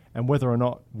tempo, and whether or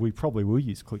not we probably will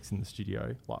use clicks in the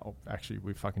studio. Like, actually,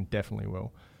 we fucking definitely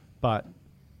will. But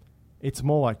it's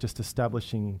more like just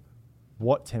establishing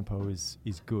what tempo is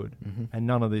good, and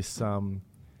none of this on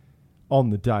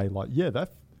the day, like, yeah,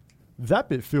 that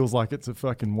bit feels like it's a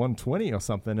fucking 120 or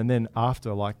something, and then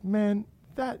after, like, man,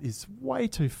 that is way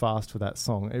too fast for that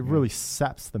song. It really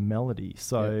saps the melody.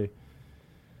 So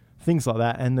things like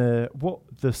that. And the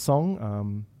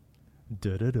song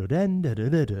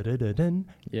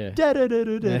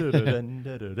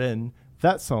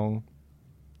that song,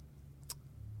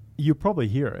 you probably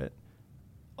hear it.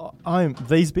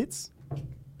 These bits,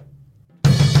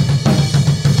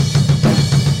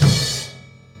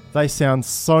 they sound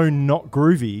so not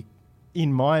groovy,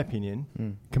 in my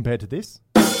opinion, compared to this.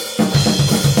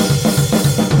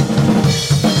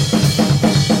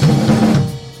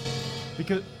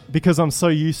 Because I'm so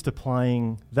used to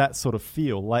playing that sort of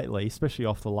feel lately, especially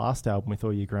off the last album with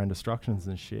all your grand destructions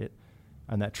and shit,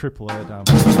 and that triplet,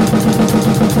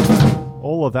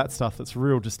 all of that stuff that's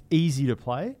real, just easy to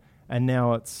play, and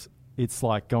now it's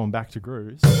like going back to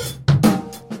grooves.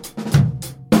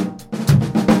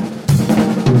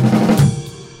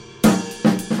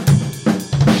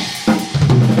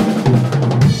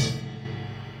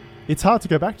 It's hard to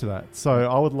go back to that. So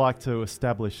I would like to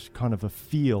establish kind of a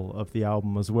feel of the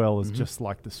album as well as just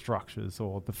like the structures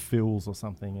or the fills or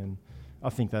something. And I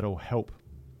think that'll help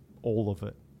all of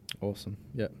it. Awesome.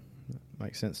 Yep. That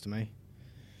makes sense to me.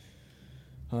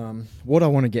 What I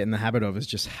want to get in the habit of is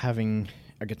just having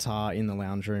a guitar in the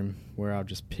lounge room where I'll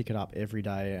just pick it up every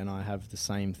day and I have the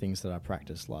same things that I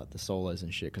practice, like the solos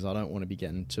and shit, because I don't want to be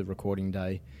getting to recording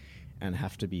day and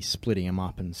have to be splitting them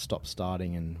up and stop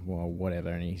starting and, well, whatever,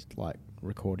 any like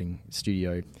recording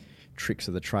studio tricks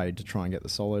of the trade to try and get the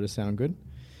solo to sound good.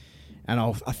 And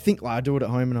I think like I do it at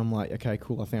home and I'm like, okay,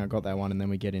 cool, I think I got that one, and then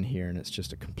we get in here and it's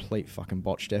just a complete fucking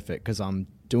botched effort because I'm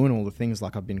doing all the things,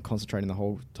 like I've been concentrating the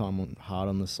whole time hard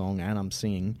on the song and I'm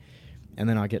singing, and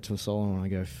then I get to a solo and I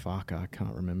go, fuck, I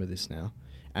can't remember this now.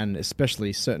 And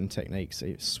especially certain techniques,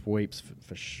 it sweeps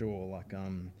for sure, like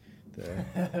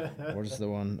what is the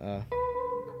one?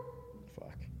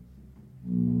 Fuck.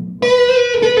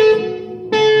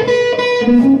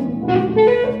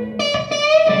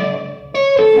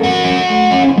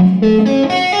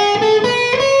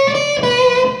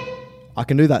 I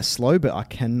can do that slow, but I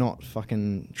cannot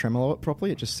fucking tremolo it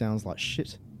properly. It just sounds like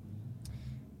shit.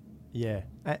 Yeah.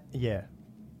 Yeah.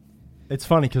 It's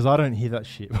funny because I don't hear that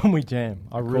shit when we jam.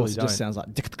 I really It don't. just sounds like...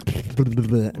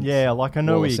 Yeah, like I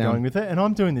know Wall where of you're sound. going with it, and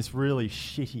I'm doing this really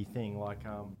shitty thing, like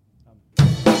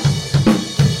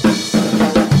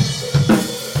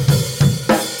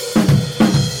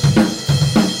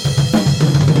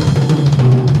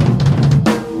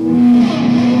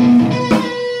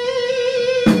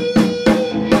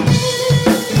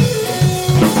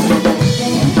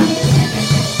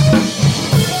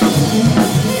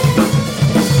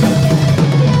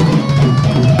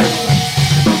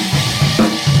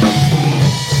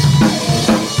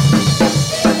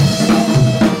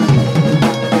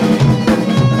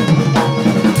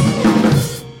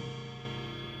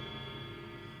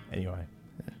anyway.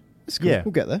 It's cool. Yeah.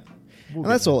 We'll get there. We'll And get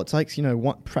that's there. all it takes. You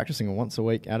know, practicing it once a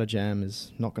week at a jam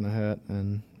is not going to hurt,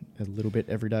 and a little bit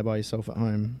every day by yourself at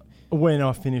home. When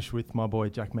I finish with my boy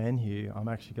Jack Manhugh, I'm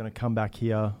actually going to come back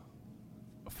here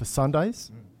for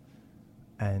Sundays.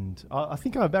 And I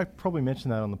think I've probably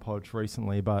mentioned that on the Podge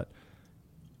recently, but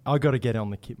I got to get on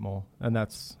the kit more, and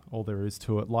that's all there is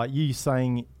to it. Like you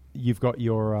saying you've got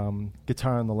your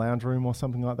guitar in the lounge room or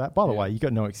something like that. By the Yeah. way, you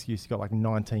got no excuse. You got like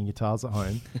 19 guitars at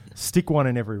home. Stick one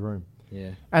in every room.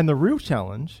 Yeah. And the real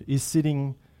challenge is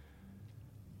sitting.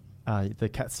 The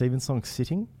Cat Stevens song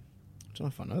 "Sitting." I don't know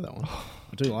if I know that one.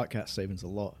 I do like Cat Stevens a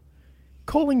lot.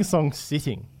 Calling a song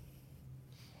 "Sitting."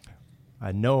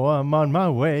 I know I'm on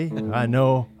my way. I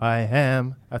know I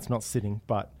am. That's not sitting,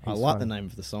 but I he's like the funny. name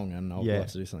of the song, and I'd Yeah. love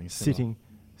to do something similar.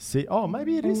 Sitting. Oh,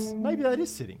 maybe it is. Maybe that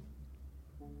is sitting.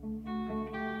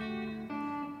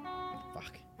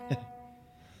 Fuck.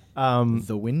 The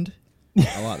The Wind.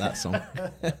 I like that song.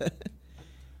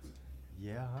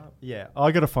 Yeah.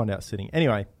 I got to find out sitting.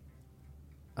 Anyway,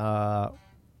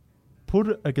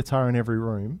 put a guitar in every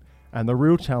room, and the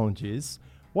real challenge is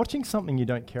watching something you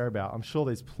don't care about. I'm sure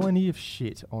there's plenty of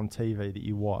shit on TV that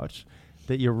you watch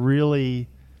that you're really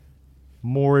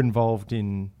more involved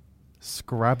in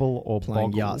Scrabble or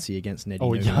Playing Boggle. Yahtzee against Neddy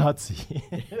Or Noodle.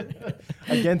 Yahtzee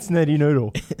against Netty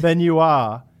Noodle than you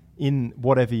are in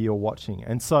whatever you're watching.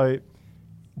 And so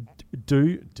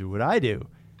do what I do.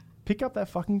 Pick up that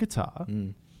fucking guitar,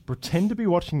 pretend to be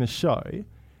watching the show,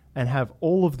 and have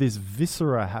all of this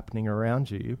viscera happening around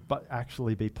you, but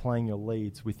actually be playing your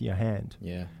leads with your hand.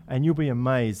 Yeah. And you'll be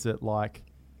amazed at, like,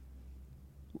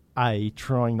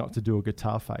 trying not to do a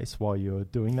guitar face while you're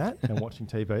doing that and watching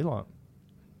TV. Like,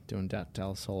 Doing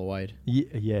Dallas Hollowade.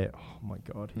 yeah. Oh my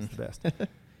God, he's the best.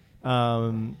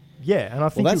 Yeah, and I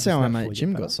think Well, that's you'll how just our mate naturally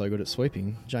Jim get got better. so good at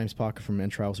sweeping. James Parker from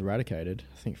Entrails Eradicated.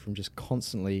 I think from just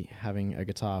constantly having a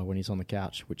guitar when he's on the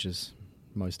couch, which is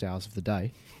most hours of the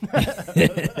day.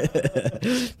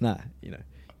 No,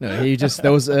 he just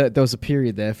there was a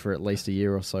period there for at least a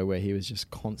year or so where he was just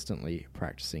constantly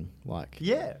practicing, like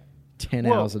Yeah. 10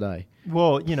 Well, hours a day.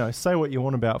 Well, say what you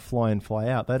want about Fly In, Fly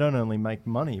Out. They don't only make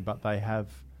money, but they have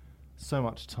so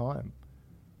much time.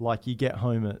 Like, you get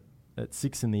home at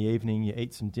 6 in the evening, you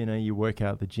eat some dinner, you work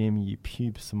out at the gym, you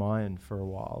pube some iron for a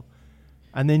while.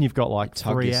 And then you've got like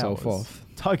Tug 3 yourself hours. off.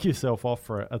 Tug yourself off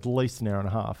for at least an hour and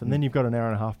a half. And then you've got an hour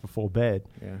and a half before bed.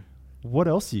 Yeah. What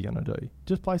else are you going to do?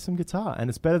 Just play some guitar. And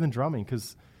it's better than drumming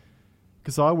because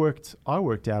I worked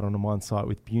out on a mine site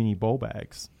with Buny ball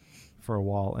bags for a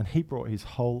while, and he brought his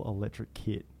whole electric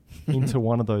kit into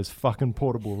one of those fucking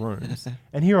portable rooms.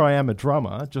 And here I am, a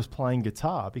drummer, just playing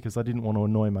guitar because I didn't want to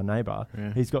annoy my neighbour.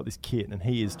 Yeah. He's got this kit, and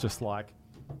he is just like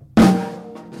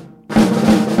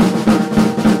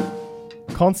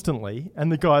constantly,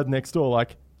 and the guy next door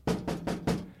like,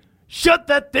 shut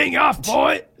that thing off,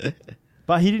 boy.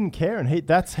 But he didn't care, and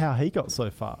that's how he got so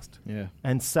fast. Yeah.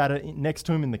 And sat next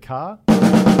to him in the car.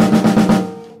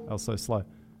 I was so slow.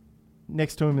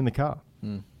 Next to him in the car.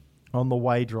 On the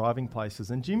way driving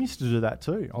places. And Jim used to do that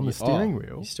too, on the steering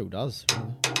wheel. He still does.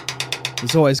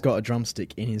 He's always got a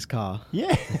drumstick in his car.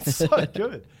 Yeah, it's so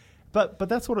good. But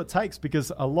that's what it takes,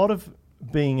 because a lot of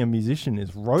being a musician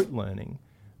is rote learning,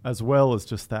 as well as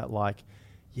just that, like,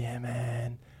 yeah,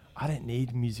 man, I don't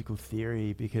need musical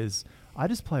theory because I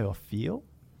just play off feel,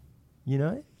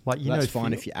 Like, That's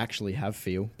fine feel. if you actually have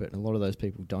feel, but a lot of those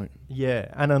people don't. Yeah,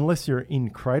 and unless you're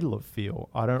in cradle of feel,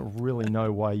 I don't really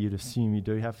know why you'd assume you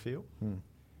do have feel.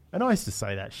 And I used to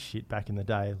say that shit back in the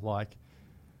day, like,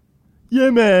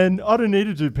 yeah, man, I don't need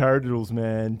to do paradiddles,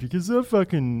 man, because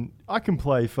I can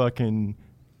play fucking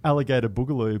Alligator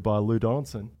Boogaloo by Lou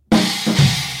Donaldson.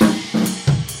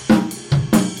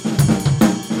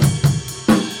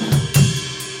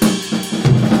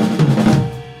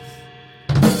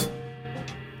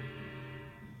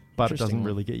 But it doesn't Interesting.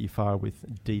 really get you far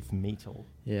with death metal.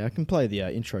 Yeah, I can play the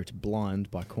intro to Blind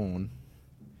by Korn.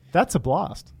 That's a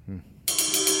blast.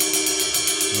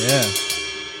 Yeah.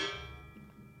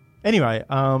 Anyway,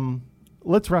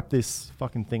 let's wrap this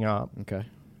fucking thing up. Okay.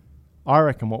 I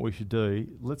reckon what we should do,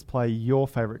 let's play your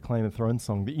favourite Claim of Thrones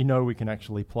song that you know we can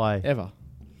actually play. Ever.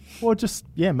 Or just,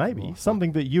 yeah, maybe. Oh,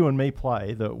 something that you and me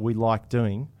play that we like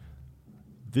doing.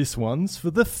 This one's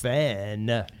for the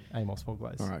fan. Amos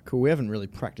Fogways. All right, cool. We haven't really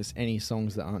practiced any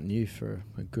songs that aren't new for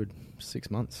a good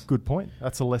 6 months. Good point.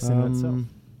 That's a lesson in itself.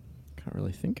 Can't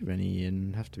really think of any,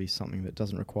 and have to be something that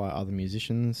doesn't require other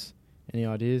musicians. Any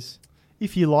ideas?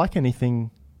 If you like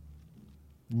anything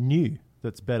new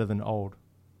that's better than old,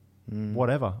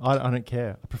 whatever. I don't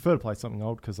care. I prefer to play something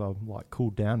old because I'm like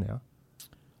cooled down now.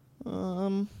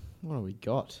 What have we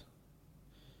got?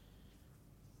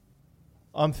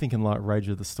 I'm thinking like Rage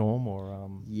of the Storm or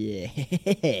Yeah.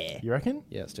 you reckon?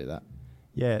 Yeah, let's do that.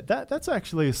 Yeah, that's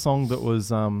actually a song that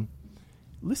was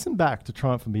listen back to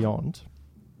Triumph and Beyond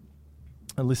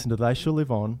and listen to They Shall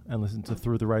Live On and listen to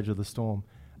Through the Rage of the Storm.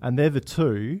 And they're the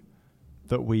two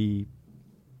that we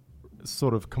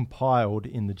sort of compiled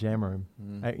in the jam room,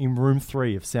 in room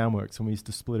 3 of Soundworks, and we used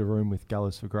to split a room with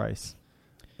Gallows for Grace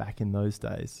back in those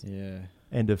days. Yeah.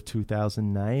 End of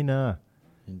 2009. And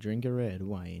drink a red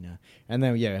wine. And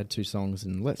then, yeah, we had 2 songs,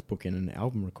 and let's book in an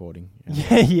album recording.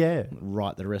 Yeah.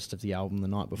 Write the rest of the album the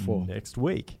night before. Next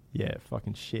week. Yeah,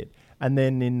 fucking shit. And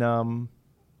then in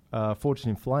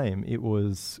Fortune in Flame, it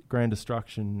was Grand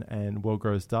Destruction and World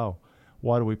Grows Dull.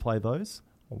 Why do we play those?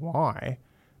 Why?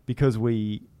 Because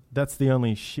that's the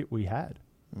only shit we had.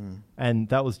 And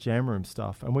that was jam room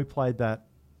stuff. And we played that.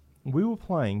 We were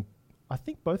playing, I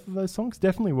think, both of those songs,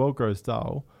 definitely World Grows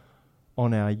Dull,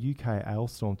 on our UK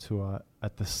Ailstorm tour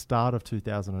at the start of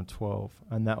 2012.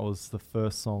 And that was the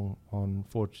first song on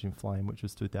Fortune in Flame, which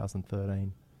was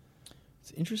 2013.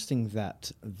 It's interesting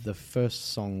that the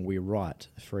first song we write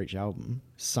for each album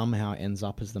somehow ends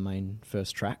up as the main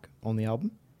first track on the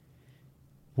album.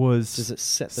 Does it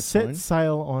set the tone? Set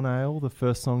Sail on Ale, the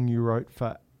first song you wrote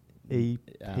for EP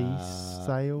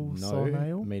Sails on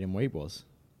Ale? No, Meet and Weeb was.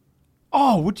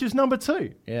 Oh, which is number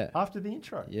 2. Yeah. After the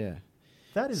intro. Yeah.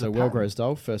 That is so a World pattern. Grows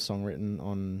Dull, first song written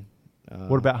on...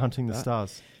 What about Hunting the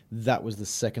Stars? That was the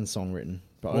second song written,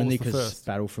 but What only was the because first?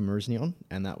 Battle for Maruznion,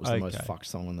 and that was the most fucked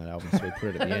song on that album, so we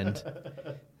put it at the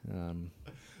end.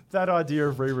 That idea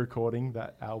of re-recording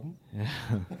that album.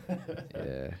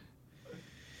 Yeah.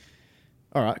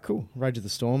 All right, cool. Rage of the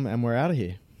Storm, and we're out of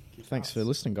here. Thanks for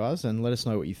listening, guys, and let us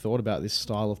know what you thought about this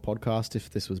style of podcast. If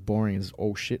this was boring as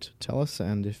all shit, tell us,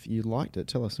 and if you liked it,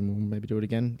 tell us, and we'll maybe do it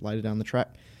again later down the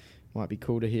track. Might be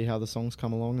cool to hear how the songs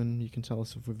come along, and you can tell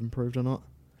us if we've improved or not.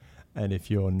 And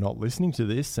if you're not listening to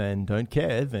this and don't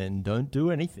care, then don't do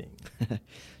anything.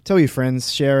 Tell your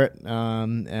friends, share it,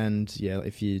 and yeah,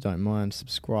 if you don't mind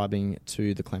subscribing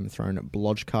to the Claim of Throne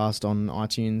Blodgecast on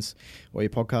iTunes or your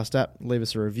podcast app, leave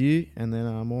us a review, and then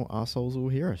more arseholes will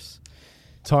hear us.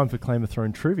 Time for Claim of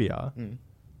Throne trivia.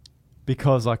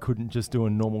 Because I couldn't just do a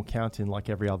normal count in like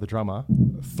every other drummer.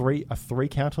 A 3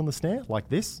 count on the snare, like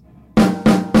this.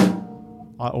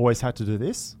 I always had to do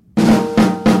this.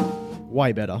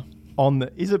 Way better.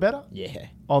 Is it better? Yeah.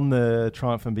 On the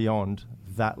Triumph and Beyond,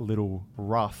 that little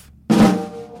rough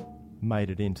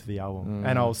made it into the album.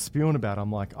 And I was spewing about it.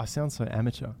 I'm like, I sound so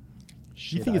amateur.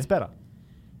 Shit, You think it's better?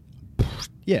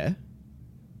 Yeah.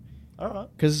 All right.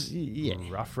 Because, yeah.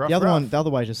 Rough. The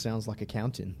other way just sounds like a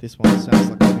count-in. This one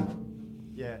sounds like a...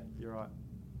 Yeah, you're right.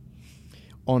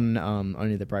 On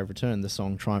Only the Brave Return, the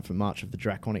song Triumphant March of the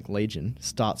Draconic Legion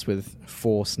starts with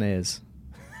 4 snares.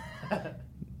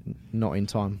 Not in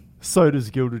time. So does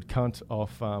Gilded Cunt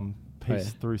off Peace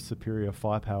Through Superior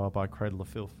Firepower by Cradle of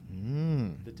Filth.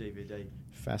 The DVD.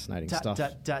 Fascinating stuff.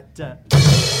 Okay.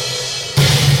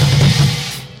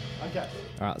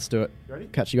 All right, let's do it. Ready?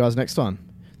 Catch you guys next time.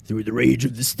 Through the Rage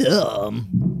of the Storm.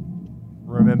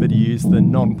 Remember to use the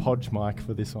non-Podge mic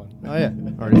for this one. Oh, yeah.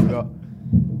 Already forgot.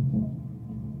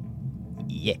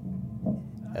 Yeah.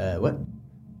 What?